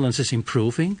in the Netherlands is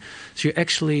improving. So you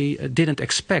actually didn't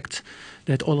expect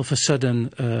that all of a sudden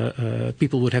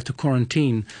people would have to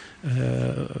quarantine,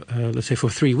 let's say, for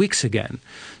 3 weeks again.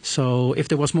 So if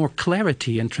there was more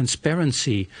clarity and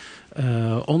transparency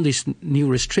on these new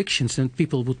restrictions, then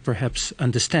people would perhaps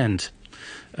understand.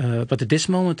 But at this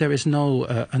moment, there is no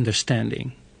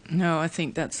understanding. No, I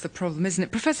think that's the problem, isn't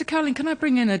it? Professor Cowling, can I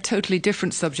bring in a totally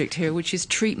different subject here, which is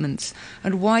treatments?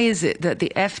 And why is it that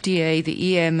the FDA, the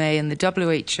EMA and the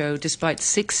WHO, despite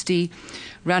 60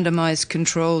 randomized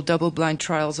controlled double-blind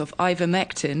trials of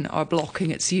ivermectin, are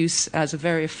blocking its use as a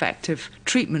very effective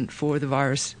treatment for the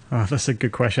virus? Oh, that's a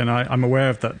good question. I'm aware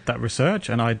of that research,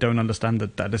 and I don't understand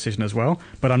that decision as well.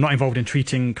 But I'm not involved in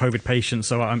treating COVID patients,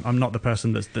 so I'm not the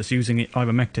person that's using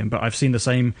ivermectin. But I've seen the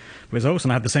same results,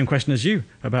 and I had the same question as you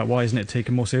about why isn't it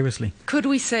taken more seriously. Could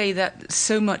we say that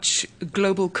so much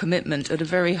global commitment at a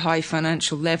very high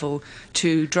financial level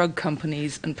to drug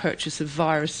companies and purchase of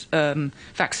virus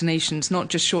vaccinations, not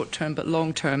just short-term but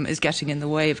long-term, is getting in the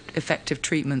way of effective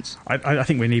treatments? I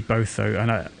think we need both, though,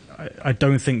 and I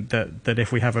don't think that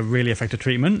if we have a really effective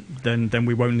treatment, then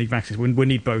we won't need vaccines. We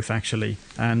need both, actually.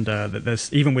 And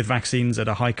there's even with vaccines at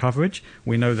a high coverage,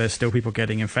 we know there's still people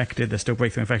getting infected. There's still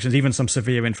breakthrough infections, even some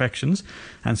severe infections.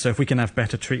 And so if we can have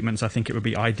better treatments, I think it would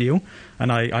be ideal. And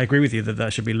I agree with you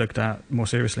that should be looked at more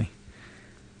seriously.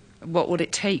 What would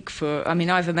it take for... I mean,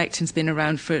 ivermectin's been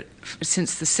around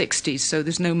since the 60s, so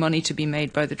there's no money to be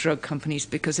made by the drug companies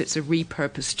because it's a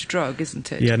repurposed drug,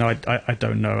 isn't it? Yeah, no, I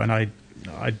don't know. And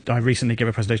I recently gave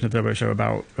a presentation at the WHO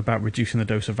about reducing the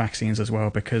dose of vaccines as well,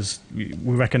 because we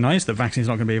recognise that vaccine is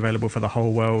not going to be available for the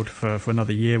whole world for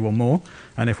another year or more.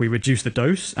 And if we reduce the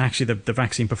dose, actually the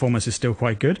vaccine performance is still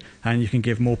quite good, and you can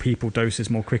give more people doses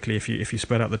more quickly if you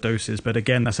spread out the doses. But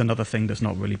again, that's another thing that's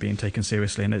not really being taken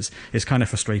seriously, and it's kind of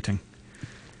frustrating.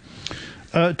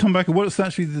 Tom Baker, what's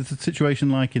actually the situation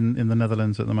like in the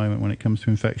Netherlands at the moment when it comes to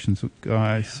infections?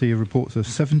 I see reports of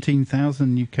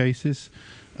 17,000 new cases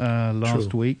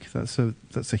last week. That's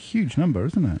a huge number,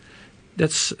 isn't it?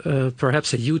 That's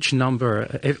perhaps a huge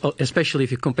number, especially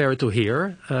if you compare it to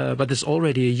here, but it's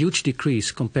already a huge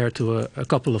decrease compared to a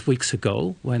couple of weeks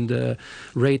ago when the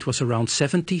rate was around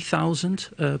 70,000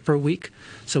 per week.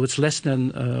 So it's less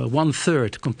than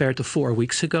 1/3 compared to 4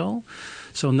 weeks ago.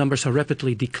 So numbers are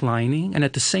rapidly declining, and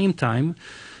at the same time,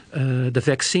 the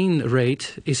vaccine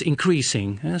rate is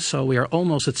increasing. So we are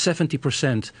almost at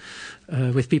 70%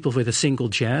 with people with a single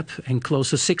jab, and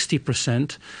close to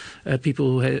 60%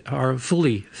 people who are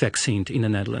fully vaccinated in the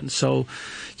Netherlands. So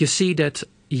you see that,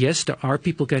 yes, there are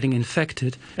people getting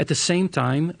infected. At the same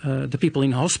time, the people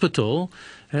in hospital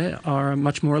are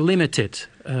much more limited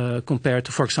compared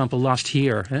to, for example, last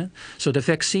year. So the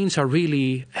vaccines are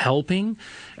really helping,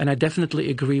 and I definitely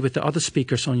agree with the other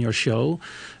speakers on your show.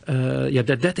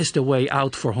 That is the way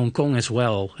out for Hong Kong as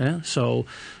well. So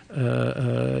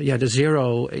the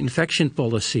zero infection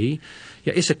policy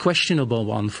is a questionable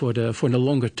one for the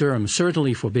longer term,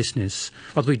 certainly for business.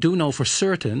 What we do know for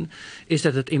certain is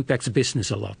that it impacts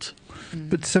business a lot.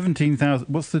 But 17,000,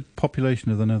 what's the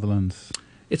population of the Netherlands?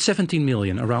 It's 17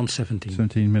 million, around 17.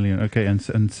 17 million, okay, and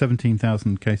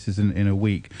 17,000 cases in a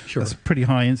week. Sure. That's a pretty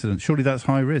high incidence. Surely that's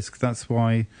high risk. That's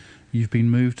why you've been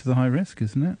moved to the high risk,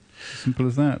 isn't it? Simple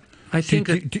as that. I think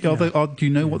do you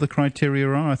know what the criteria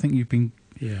are? I think you've been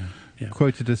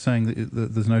quoted as saying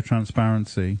that there's no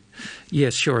transparency.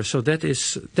 Yes, sure. So that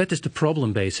is the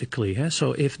problem, basically.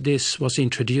 So if this was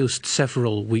introduced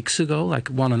several weeks ago, like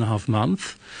 1.5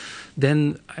 months,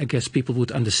 then I guess people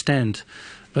would understand.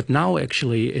 But now,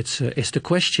 actually, it's the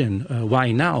question,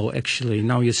 why now, actually?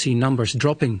 Now you see numbers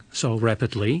dropping so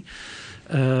rapidly.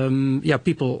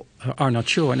 People are not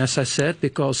sure. And as I said,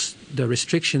 because the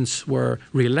restrictions were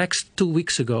relaxed 2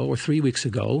 weeks ago or 3 weeks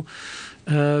ago,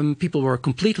 people were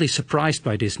completely surprised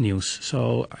by this news.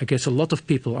 So I guess a lot of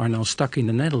people are now stuck in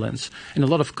the Netherlands, and a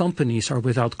lot of companies are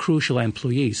without crucial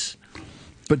employees.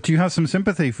 But do you have some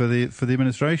sympathy for the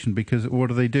administration? Because what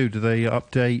do? Do they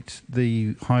update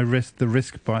the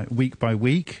risk by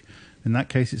week? In that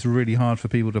case, it's really hard for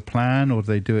people to plan, or do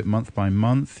they do it month by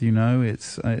month? You know,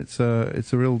 it's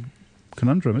a real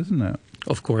conundrum, isn't it?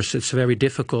 Of course, it's very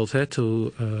difficult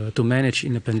to manage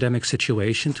in a pandemic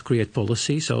situation, to create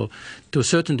policy. So to a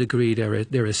certain degree,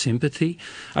 there is sympathy.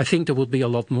 I think there would be a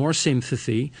lot more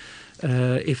sympathy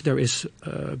if there is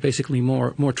basically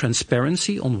more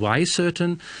transparency on why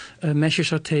certain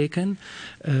measures are taken,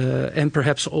 and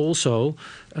perhaps also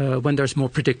when there's more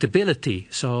predictability.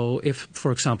 So if,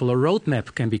 for example, a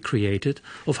roadmap can be created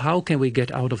of how can we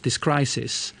get out of this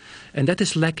crisis. And that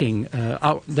is lacking.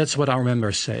 That's what our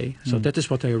members say. So that is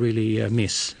what I really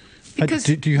miss.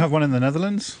 Do you have one in the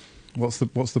Netherlands? What's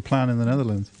the plan in the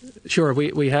Netherlands? Sure,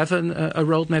 we have a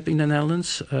roadmap in the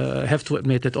Netherlands. I have to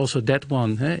admit that also that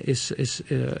one is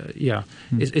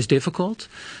difficult.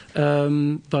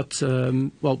 But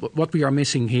what we are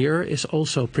missing here is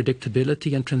also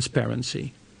predictability and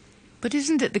transparency. But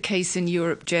isn't it the case in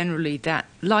Europe generally that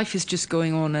life is just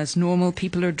going on as normal?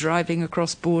 People are driving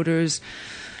across borders,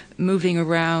 moving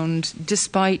around,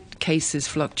 despite cases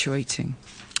fluctuating?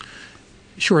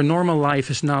 Sure, normal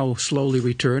life is now slowly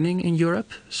returning in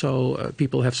Europe, so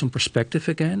people have some perspective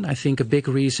again. I think a big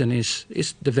reason is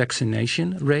the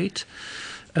vaccination rate,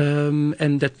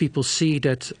 and that people see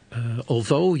that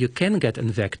although you can get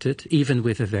infected, even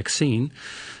with a vaccine,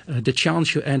 the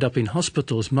chance you end up in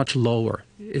hospital is much lower,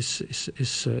 is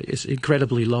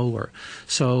incredibly lower.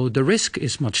 So the risk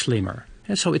is much slimmer.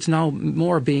 And so it's now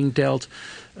more being dealt,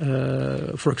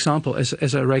 for example,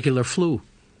 as a regular flu,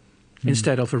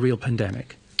 instead of a real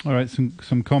pandemic. All right,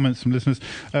 some comments from listeners.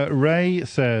 Ray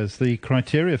says the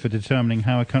criteria for determining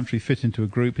how a country fit into a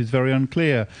group is very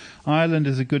unclear. Ireland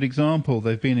is a good example.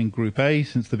 They've been in Group A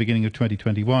since the beginning of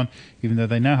 2021, even though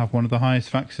they now have one of the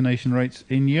highest vaccination rates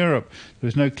in Europe. There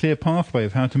is no clear pathway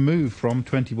of how to move from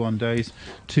 21 days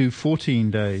to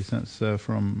 14 days. That's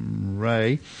from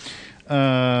Ray.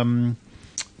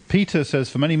 Peter says,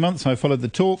 for many months I followed the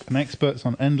talk and experts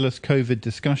on endless COVID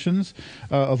discussions.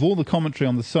 Of all the commentary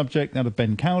on the subject, that of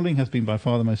Ben Cowling has been by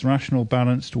far the most rational,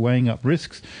 balanced, weighing up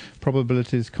risks,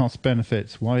 probabilities, cost,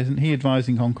 benefits. Why isn't he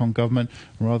advising Hong Kong government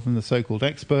rather than the so-called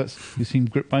experts who seem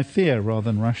gripped by fear rather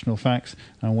than rational facts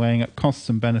and weighing up costs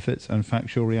and benefits and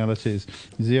factual realities?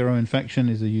 Zero infection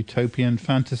is a utopian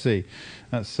fantasy.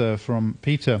 That's from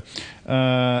Peter.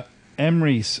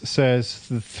 Emrys says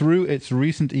that through its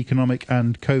recent economic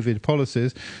and COVID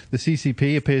policies, the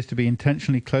CCP appears to be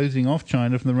intentionally closing off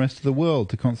China from the rest of the world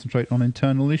to concentrate on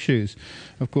internal issues.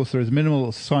 Of course, there is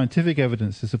minimal scientific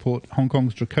evidence to support Hong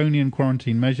Kong's draconian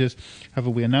quarantine measures. However,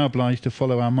 we are now obliged to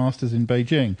follow our masters in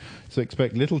Beijing, so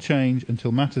expect little change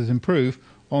until matters improve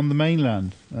on the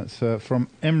mainland. That's from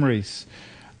Emrys.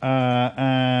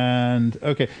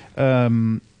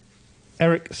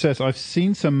 Eric says, I've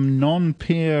seen some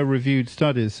non-peer-reviewed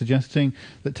studies suggesting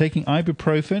that taking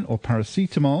ibuprofen or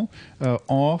paracetamol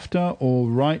after or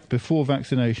right before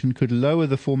vaccination could lower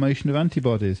the formation of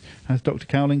antibodies. Has Dr.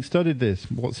 Cowling studied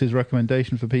this? What's his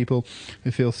recommendation for people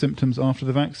who feel symptoms after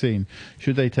the vaccine?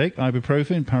 Should they take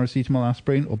ibuprofen, paracetamol,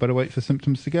 aspirin, or better wait for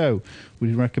symptoms to go?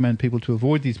 Would you recommend people to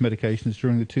avoid these medications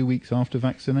during the 2 weeks after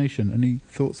vaccination? Any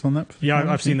thoughts on that?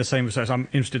 Yeah, I've seen the same research. I'm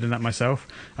interested in that myself.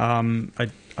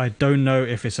 I don't know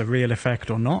if it's a real effect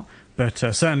or not, but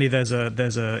certainly there's a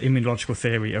immunological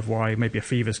theory of why maybe a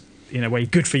fever's in a way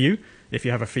good for you. If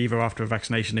you have a fever after a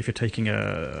vaccination, if you're taking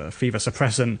a fever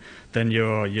suppressant, then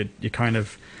you're kind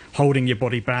of holding your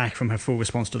body back from a full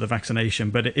response to the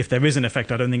vaccination. But if there is an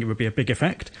effect, I don't think it would be a big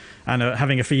effect. And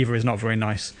having a fever is not very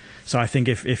nice. So I think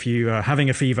if you are having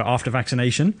a fever after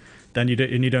vaccination, then you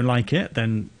don't like it,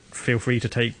 then feel free to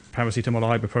take paracetamol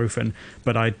or ibuprofen.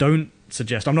 But I don't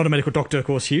suggest, I'm not a medical doctor, of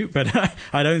course, Hugh, but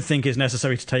I don't think it's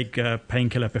necessary to take a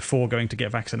painkiller before going to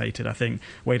get vaccinated. I think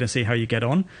wait and see how you get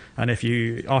on, and if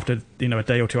you, after a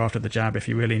day or two after the jab, if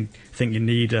you really think you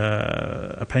need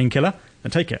a painkiller,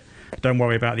 then take it. Don't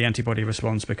worry about the antibody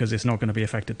response because it's not going to be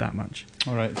affected that much.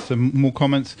 All right, so more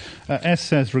comments. S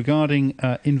says, regarding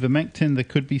ivermectin, there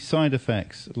could be side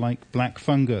effects like black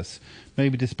fungus.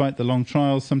 Maybe despite the long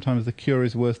trials, sometimes the cure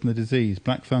is worse than the disease.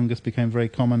 Black fungus became very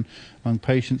common among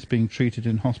patients being treated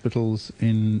in hospitals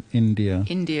in India.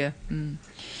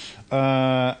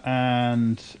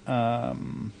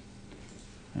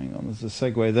 Hang on, there's a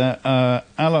segue there.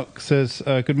 Alok says,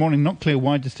 good morning. Not clear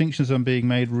why distinctions are being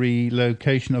made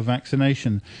relocation of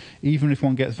vaccination. Even if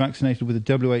one gets vaccinated with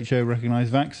a WHO-recognised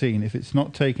vaccine, if it's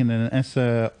not taken in an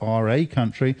SRA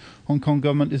country, Hong Kong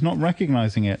government is not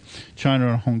recognising it. China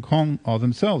and Hong Kong are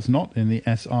themselves not in the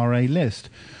SRA list.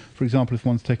 For example, if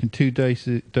one's taken 2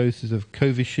 doses of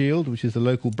Covishield, which is the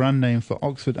local brand name for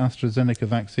Oxford AstraZeneca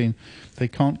vaccine, they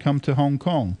can't come to Hong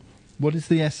Kong. What is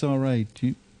the SRA? Do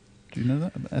you know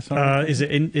that? SRA? Is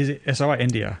it SRI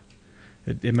India?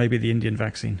 It may be the Indian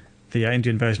vaccine, the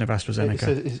Indian version of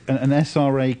AstraZeneca. It's an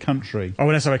SRA country. Oh,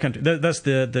 an SRA country. That's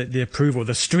the approval,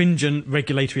 the stringent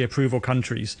regulatory approval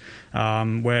countries,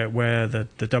 where the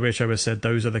WHO has said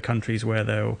those are the countries where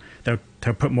they'll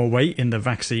put more weight in the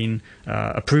vaccine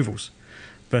approvals.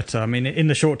 But I mean, in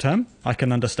the short term, I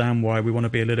can understand why we want to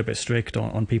be a little bit strict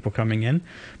on people coming in.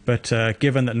 But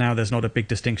given that now there's not a big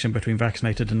distinction between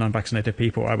vaccinated and non-vaccinated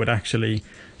people, I would actually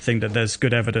think that there's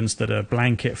good evidence that a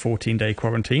blanket 14-day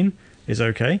quarantine is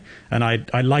okay. And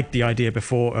I liked the idea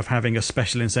before of having a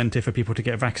special incentive for people to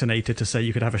get vaccinated, to say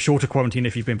you could have a shorter quarantine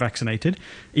if you've been vaccinated,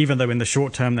 even though in the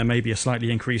short term there may be a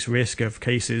slightly increased risk of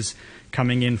cases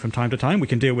coming in from time to time. We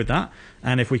can deal with that.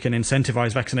 And if we can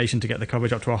incentivize vaccination to get the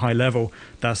coverage up to a high level,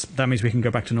 that means we can go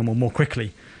back to normal more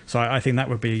quickly. So I think that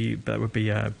would be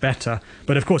better.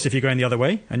 But of course, if you're going the other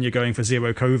way and you're going for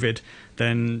zero COVID,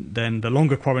 then the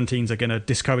longer quarantines are going to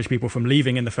discourage people from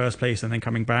leaving in the first place and then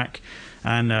coming back.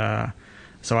 And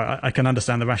so I can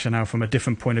understand the rationale from a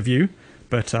different point of view,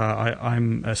 but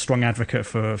I'm a strong advocate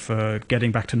for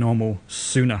getting back to normal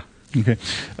sooner. Okay.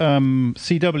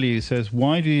 CW says,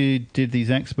 why did these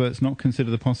experts not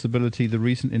consider the possibility the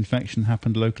recent infection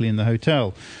happened locally in the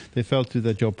hotel? They failed to do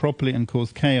their job properly and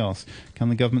caused chaos. Can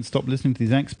the government stop listening to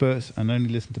these experts and only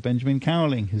listen to Benjamin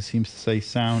Cowling, who seems to say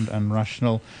sound and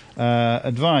rational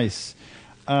advice?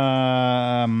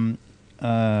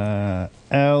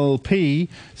 LP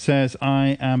says,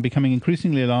 I am becoming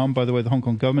increasingly alarmed by the way the Hong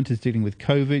Kong government is dealing with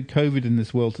COVID. COVID in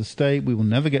this world to stay. We will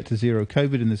never get to zero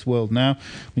COVID in this world now.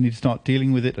 We need to start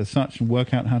dealing with it as such and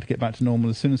work out how to get back to normal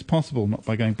as soon as possible, not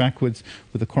by going backwards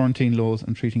with the quarantine laws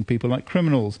and treating people like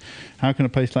criminals. How can a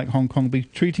place like Hong Kong be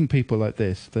treating people like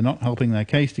this? They're not helping their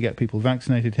case to get people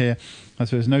vaccinated here,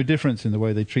 as there is no difference in the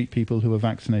way they treat people who are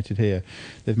vaccinated here.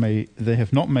 They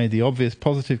have not made the obvious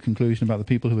positive conclusion about the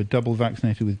people who are double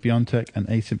vaccinated with BioNTech and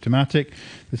asymptomatic.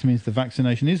 This means the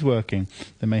vaccination is working.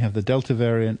 They may have the Delta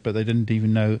variant, but they didn't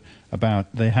even know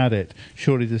they had it.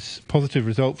 Surely this positive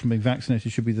result from being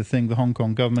vaccinated should be the thing the Hong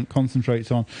Kong government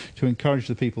concentrates on to encourage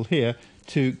the people here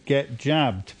to get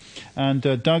jabbed. And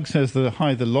Doug says, the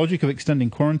logic of extending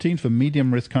quarantine for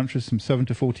medium-risk countries from 7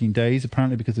 to 14 days,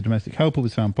 apparently because a domestic helper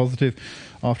was found positive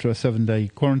after a 7-day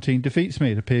quarantine, defeats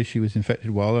me. It appears she was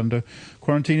infected while under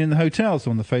quarantine in the hotel.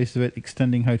 So on the face of it,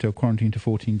 extending hotel quarantine to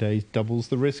 14 days doubles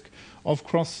the risk of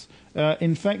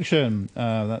infection.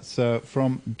 That's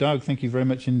from Doug. Thank you very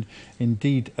much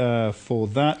indeed for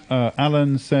that.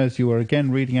 Alan says, you are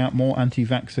again reading out more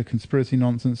anti-vaxxer conspiracy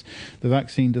nonsense. The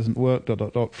vaccine doesn't work, ...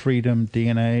 freedom,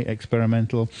 DNA,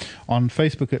 experimental. On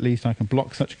Facebook, at least, I can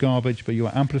block such garbage, but you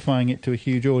are amplifying it to a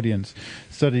huge audience.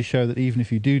 Studies show that even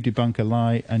if you do debunk a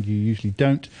lie, and you usually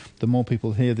don't, the more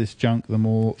people hear this junk, the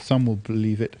more some will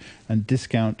believe it and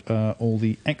discount all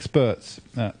the experts.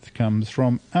 That comes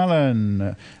from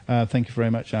Alan. Thank you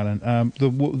very much, Alan.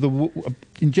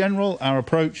 In general, our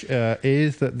approach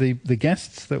is that the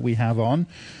guests that we have on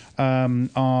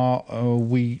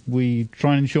we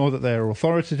try and ensure that they are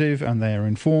authoritative and they are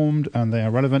informed and they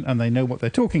are relevant and they know what they're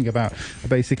talking about,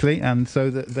 basically, and so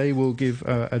that they will give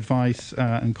advice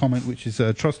and comment which is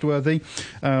trustworthy.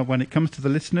 When it comes to the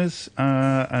listeners,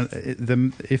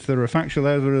 if there are factual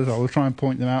errors, I will try and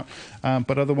point them out,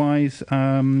 but otherwise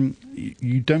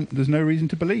there's no reason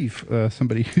to believe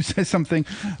somebody who says something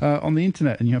on the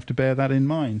internet, and you have to bear that in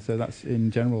mind. So that's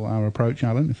in general our approach,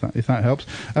 Alan, if that helps.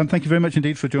 Thank you very much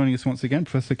indeed for joining us once again,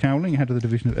 Professor Cowling, head of the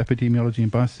Division of Epidemiology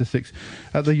and Biostatistics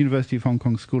at the University of Hong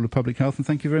Kong School of Public Health, and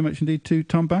thank you very much indeed to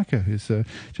Tambyah, who's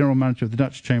General Manager of the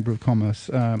Dutch Chamber of Commerce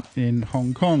in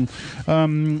Hong Kong. I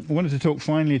wanted to talk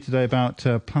finally today about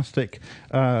plastic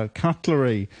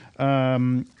cutlery.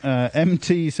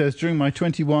 MT says, during my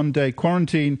 21-day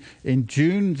quarantine in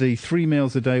June, the 3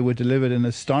 meals a day were delivered in a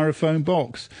styrofoam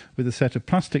box with a set of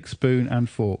plastic spoon and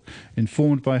fork.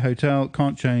 Informed by hotel,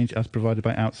 can't change as provided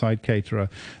by outside caterer.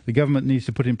 The government needs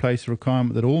to put in place a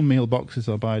requirement that all meal boxes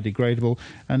are biodegradable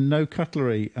and no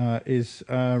cutlery is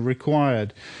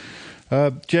required.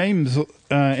 James, in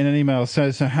an email,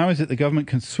 says, how is it the government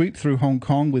can sweep through Hong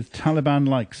Kong with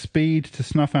Taliban-like speed to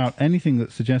snuff out anything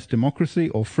that suggests democracy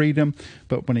or freedom,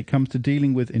 but when it comes to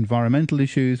dealing with environmental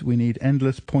issues, we need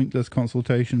endless, pointless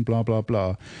consultation, blah, blah,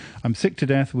 blah. I'm sick to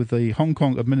death with the Hong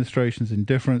Kong administration's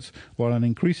indifference, while an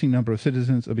increasing number of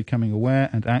citizens are becoming aware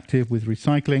and active with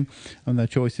recycling and their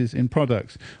choices in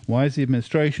products. Why is the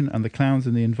administration and the clowns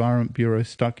in the Environment Bureau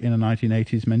stuck in a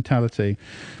 1980s mentality?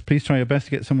 Please try your best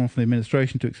to get someone from the administration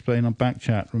to explain on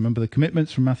Backchat. Remember the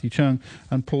commitments from Matthew Chung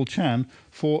and Paul Chan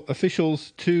for officials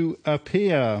to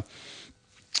appear.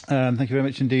 Thank you very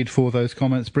much indeed for those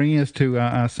comments, bringing us to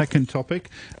our second topic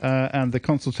and the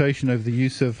consultation over the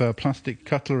use of plastic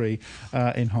cutlery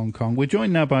in Hong Kong. We're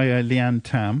joined now by Leanne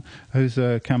Tam, who's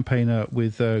a campaigner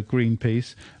with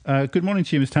Greenpeace. Good morning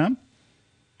to you, Ms. Tam.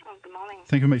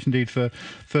 Thank you very much indeed for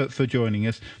joining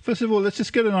us. First of all, let's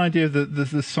just get an idea of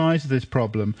the size of this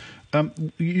problem.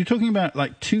 You're talking about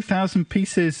like 2,000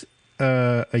 pieces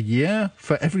a year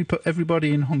for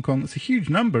everybody in Hong Kong. It's a huge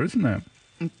number, isn't it?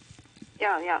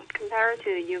 Yeah. Compared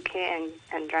to the UK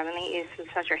and Germany, it's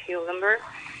such a huge number.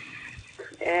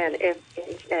 And it's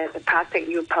the plastic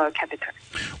use per capita.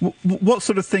 What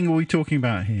sort of thing are we talking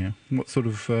about here? What sort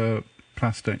of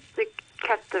plastic? The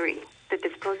cutlery, the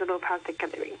disposable plastic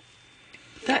cutlery.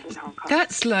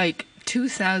 That's like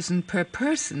 2,000 per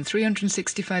person,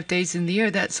 365 days in the year.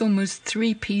 That's almost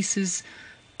 3 pieces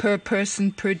per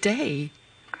person per day.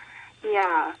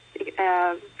 Yeah.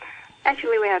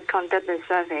 Actually, we have conducted a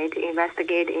survey to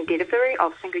investigate the delivery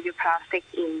of single-use plastic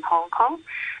in Hong Kong.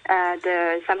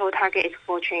 The sample target is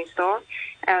 4 chain stores.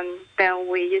 Then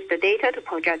we use the data to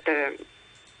project the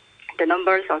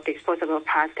numbers of disposable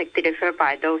plastic delivered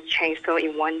by those chain stores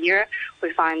in 1 year.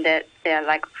 We find that there are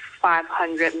like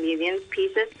 500 million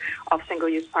pieces of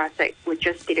single-use plastic which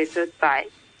is delivered by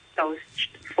those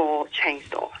 4 chain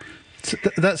stores.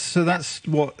 So that's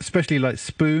what, especially like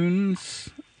spoons,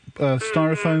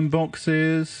 styrofoam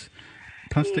boxes,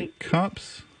 plastic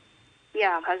cups?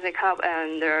 Yeah, plastic cup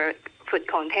and the food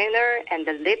container and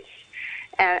the lids.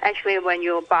 Actually, when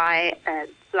you buy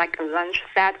like a lunch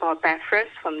set or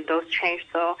breakfast from those chain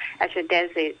stores, actually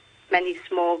there's many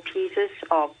small pieces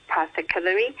of plastic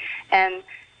cutlery, and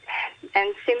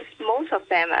since most of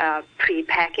them are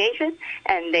pre-packaged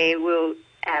and they will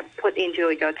put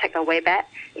into your takeaway bag,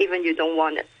 even you don't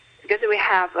want it. Because we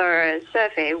have a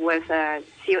survey with a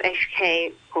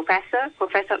CUHK professor.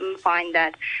 Professor find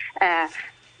that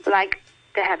like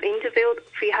they have interviewed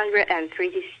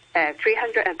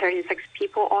 336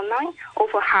 people online,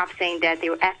 over half saying that they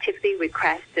will actively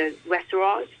request the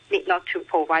restaurants need not to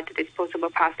provide the disposable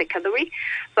plastic cutlery.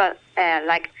 But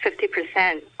like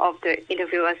 50% of the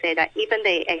interviewers say that even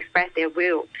they express their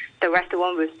will, the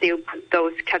restaurant will still put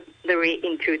those cutlery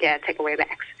into their takeaway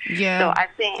bags. Yeah. So I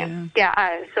think,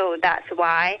 so that's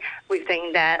why we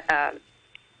think that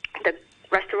the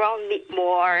restaurant need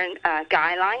more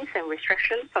guidelines and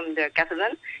restrictions from the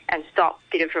government and stop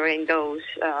delivering those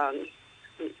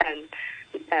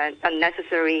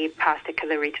unnecessary plastic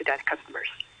cutlery to their customers.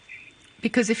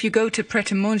 Because if you go to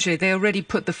Pret-a-Manger, they already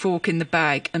put the fork in the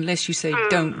bag unless you say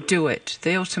don't do it.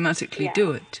 They automatically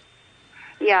do it.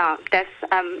 Yeah, that's.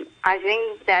 I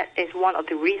think that is one of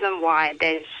the reasons why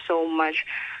there's so much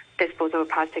disposable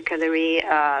plastic cutlery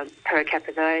per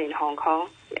capita in Hong Kong,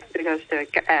 because the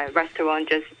restaurant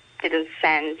just didn't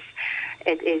sense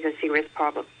it is a serious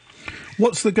problem.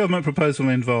 What's the government proposal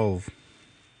involve?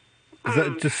 Is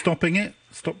that just stopping it?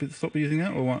 Stop using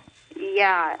it, or what?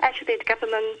 Yeah, actually, the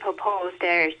government proposed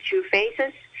there's 2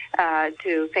 phases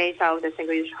to phase out the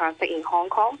single-use plastic in Hong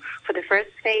Kong. For the first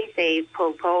phase, they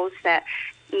proposed that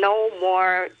no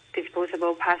more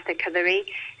disposable plastic cutlery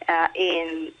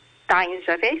in dining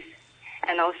service,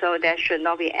 and also there should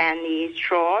not be any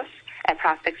straws,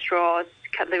 plastic straws,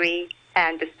 cutlery,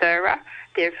 and the stirrer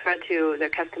delivered to the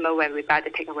customer when we buy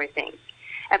the takeaway things.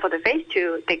 And for the phase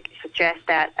 2, they suggest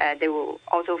that they will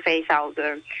also phase out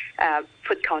the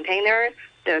food container,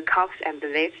 the cups, and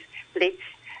the lids.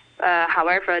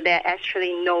 However, there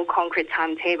actually no concrete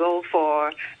timetable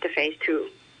for the phase 2.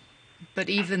 But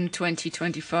even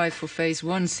 2025 for phase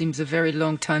 1 seems a very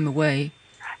long time away.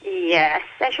 Yes,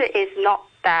 actually it's not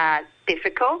that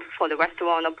difficult for the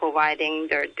restaurant of providing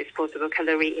their disposable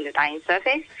cutlery in the dining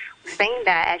service. We think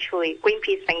that actually,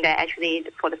 Greenpeace think that actually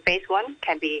for the phase 1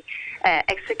 can be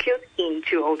executed in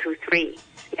 2023.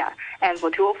 Yeah, and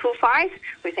for 2025,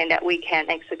 we think that we can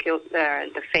execute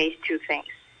the phase 2 things.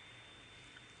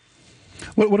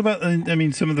 What about, I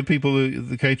mean, some of the people,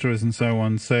 the caterers and so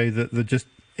on, say that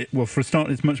for a start,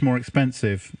 it's much more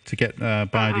expensive to get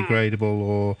biodegradable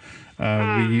or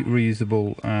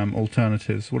reusable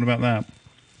alternatives. What about that?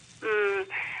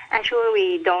 Actually,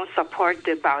 we don't support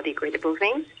the biodegradable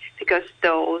things because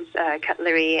those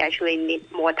cutlery actually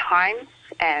need more time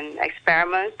and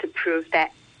experiments to prove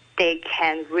that they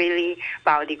can really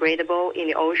biodegradable in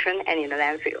the ocean and in the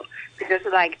landfill. Because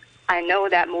I know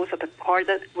that most of the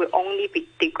products will only be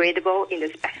degradable in a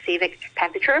specific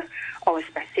temperature or a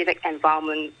specific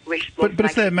environment. But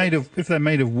if they're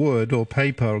made of wood or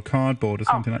paper or cardboard or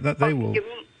something like that, they will.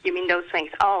 You mean those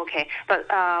things? Oh, okay. But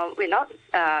we're not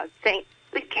saying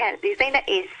we think that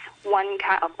is one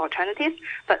kind of alternative,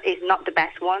 but it's not the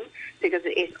best one because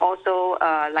it's also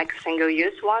like a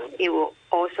single-use one. It will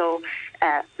also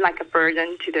like a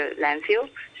burden to the landfill.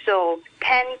 So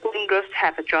 10 green groups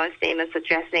have a joint statement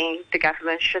suggesting the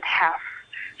government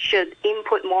should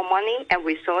input more money and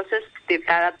resources to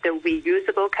develop the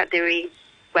reusable cutlery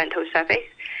rental service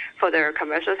for the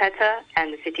commercial sector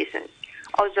and the citizens.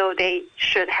 Also, they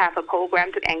should have a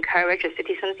program to encourage the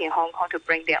citizens in Hong Kong to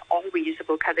bring their own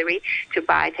reusable cutlery to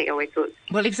buy takeaway food.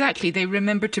 Well, exactly. They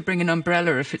remember to bring an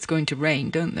umbrella if it's going to rain,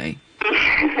 don't they?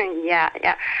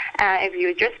 Yeah. If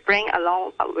you just bring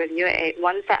along with you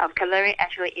one set of cutlery,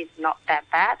 actually it's not that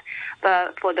bad.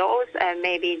 But for those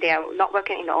maybe they are not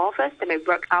working in the office, they may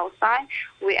work outside,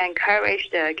 we encourage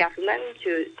the government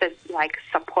to just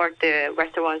support the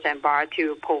restaurants and bars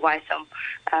to provide some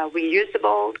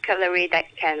reusable cutlery that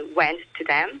can rent to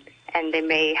them, and they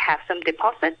may have some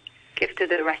deposit give to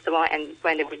the restaurant, and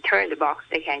when they return the box,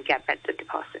 they can get back the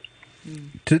deposit.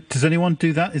 Does anyone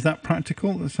do that? Is that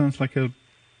practical? That sounds like a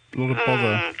lot of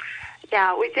bother.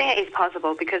 Yeah, we think it's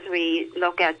possible because we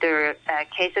look at the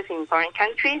cases in foreign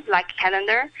countries like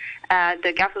Canada.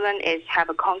 The government have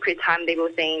a concrete timetable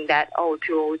saying that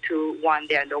 2021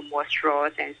 there are no more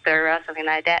straws and stirrers, something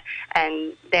like that,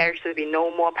 and there should be no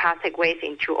more plastic waste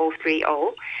in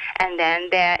 2030. And then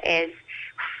there is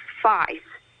 5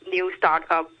 new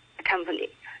startup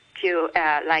companies to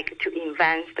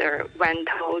invent the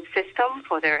rental system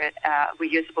for their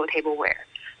reusable tableware.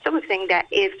 So we think that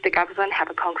if the government have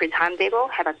a concrete timetable,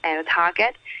 have a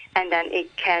target, and then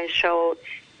it can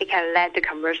let the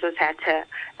commercial sector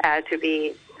to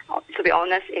be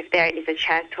honest, if there is a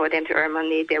chance for them to earn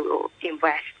money, they will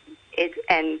invest it.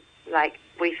 And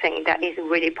we think that it's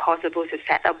really possible to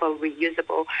set up a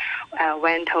reusable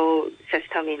rental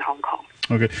system in Hong Kong.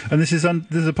 Okay, and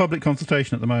there's a public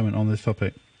consultation at the moment on this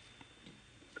topic.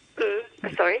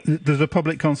 Sorry? There's a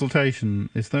public consultation,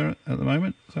 is there, at the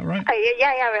moment? Is that right?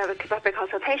 Yeah, we have a public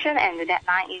consultation, and the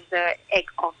deadline is the 8th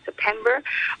of September.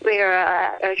 We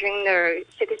are urging the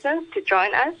citizens to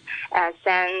join us,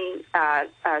 send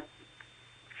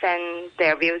send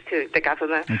their views to the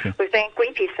government. Okay. We think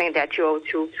Greenpeace think that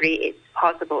 2023 is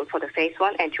possible for the phase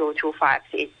 1 and 2025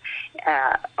 is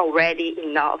already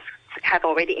enough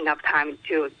time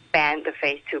to ban the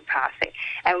phase 2 plastic.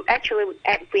 And actually,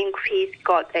 at Greenpeace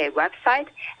got a website,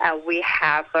 and we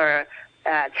have a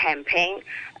campaign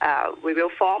review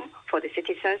form for the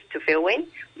citizens to fill in.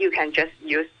 You can just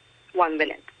use 1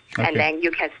 minute, and then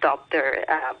you can stop the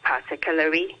plastic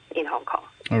cutlery in Hong Kong.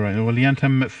 All right. Well, Yan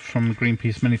Tam from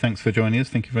Greenpeace, many thanks for joining us.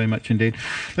 Thank you very much indeed.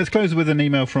 Let's close with an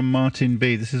email from Martin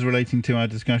B. This is relating to our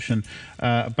discussion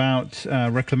about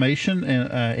reclamation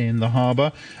in the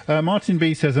harbour. Martin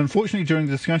B says, unfortunately, during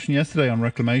the discussion yesterday on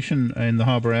reclamation in the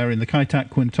harbour area, in the Kai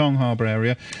Tak Kwun Tong harbour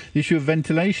area, the issue of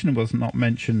ventilation was not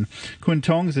mentioned. Kwun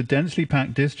Tong is a densely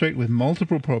packed district with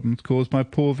multiple problems caused by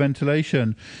poor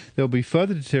ventilation. There will be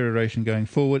further deterioration going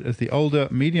forward as the older,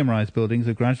 medium-rise buildings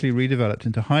are gradually redeveloped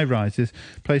into high-rises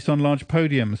placed on large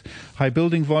podiums. High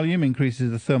building volume increases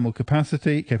the thermal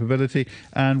capability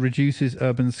and reduces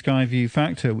urban sky view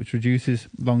factor, which reduces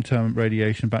long-term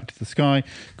radiation back to the sky,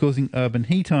 causing urban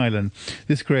heat island.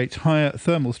 This creates higher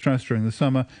thermal stress during the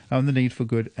summer and the need for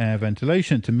good air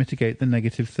ventilation to mitigate the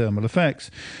negative thermal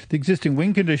effects. The existing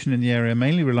wind condition in the area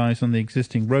mainly relies on the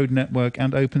existing road network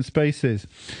and open spaces.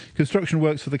 Construction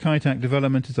works for the Kai Tak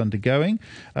development is undergoing.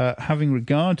 Having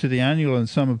regard to the annual and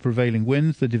summer prevailing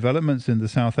winds, the developments in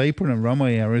the South Apron and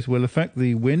runway areas will affect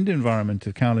the wind environment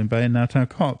of Cowling Bay and Ngau Tau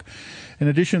Kok. In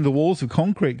addition, the walls of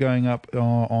concrete going up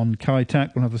on Kai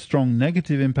Tak will have a strong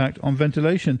negative impact on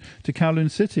ventilation to Kowloon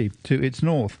City to its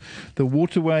north. The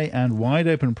waterway and wide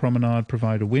open promenade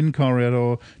provide a wind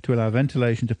corridor to allow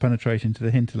ventilation to penetrate into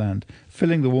the hinterland.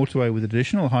 Filling the waterway with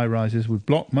additional high-rises would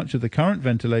block much of the current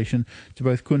ventilation to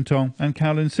both Kwun Tong and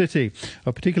Kowloon City.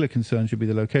 A particular concern should be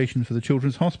the location for the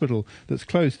Children's Hospital that's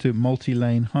close to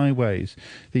multi-lane highways.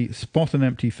 The spot an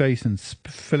empty face and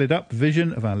fill it up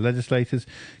vision of our legislators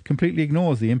completely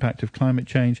ignores the impact of climate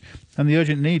change and the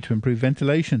urgent need to improve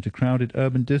ventilation to crowded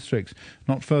urban districts,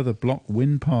 not further block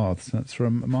wind paths. That's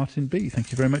from Martin B.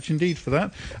 Thank you very much indeed for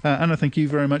that. Anna, thank you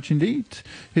very much indeed.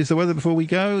 Here's the weather before we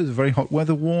go. There's a very hot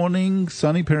weather warning,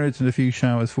 sunny periods and a few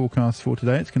showers forecast for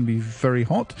today. It's going to be very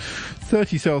hot.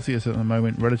 30 Celsius at the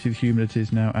moment. Relative humidity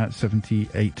is now at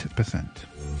 78%.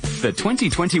 The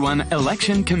 2021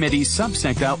 Election Committee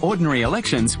subsector ordinary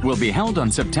elections will be held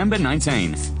on September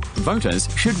 19th. Voters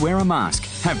should wear a mask,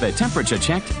 have their temperature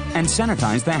checked and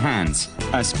sanitize their hands.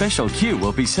 A special queue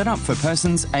will be set up for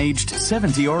persons aged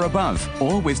 70 or above,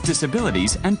 or with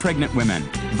disabilities and pregnant women.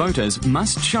 Voters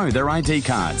must show their ID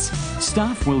cards.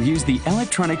 Staff will use the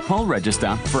electronic poll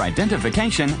register for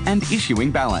identification and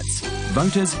issuing ballots.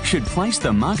 Voters should place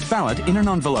the marked ballot in an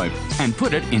envelope and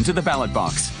put it into the ballot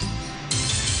box.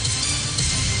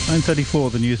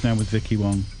 9:34, the news now with Vicky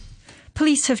Wong.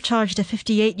 Police have charged a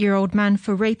 58-year-old man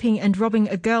for raping and robbing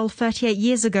a girl 38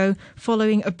 years ago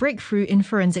following a breakthrough in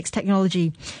forensics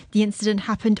technology. The incident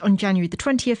happened on January the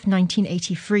 20th,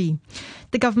 1983.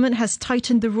 The government has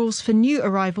tightened the rules for new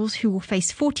arrivals who will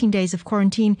face 14 days of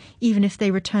quarantine even if they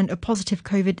return a positive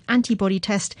COVID antibody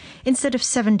test instead of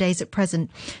 7 days at present.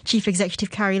 Chief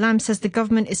Executive Carrie Lam says the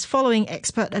government is following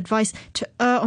expert advice to err on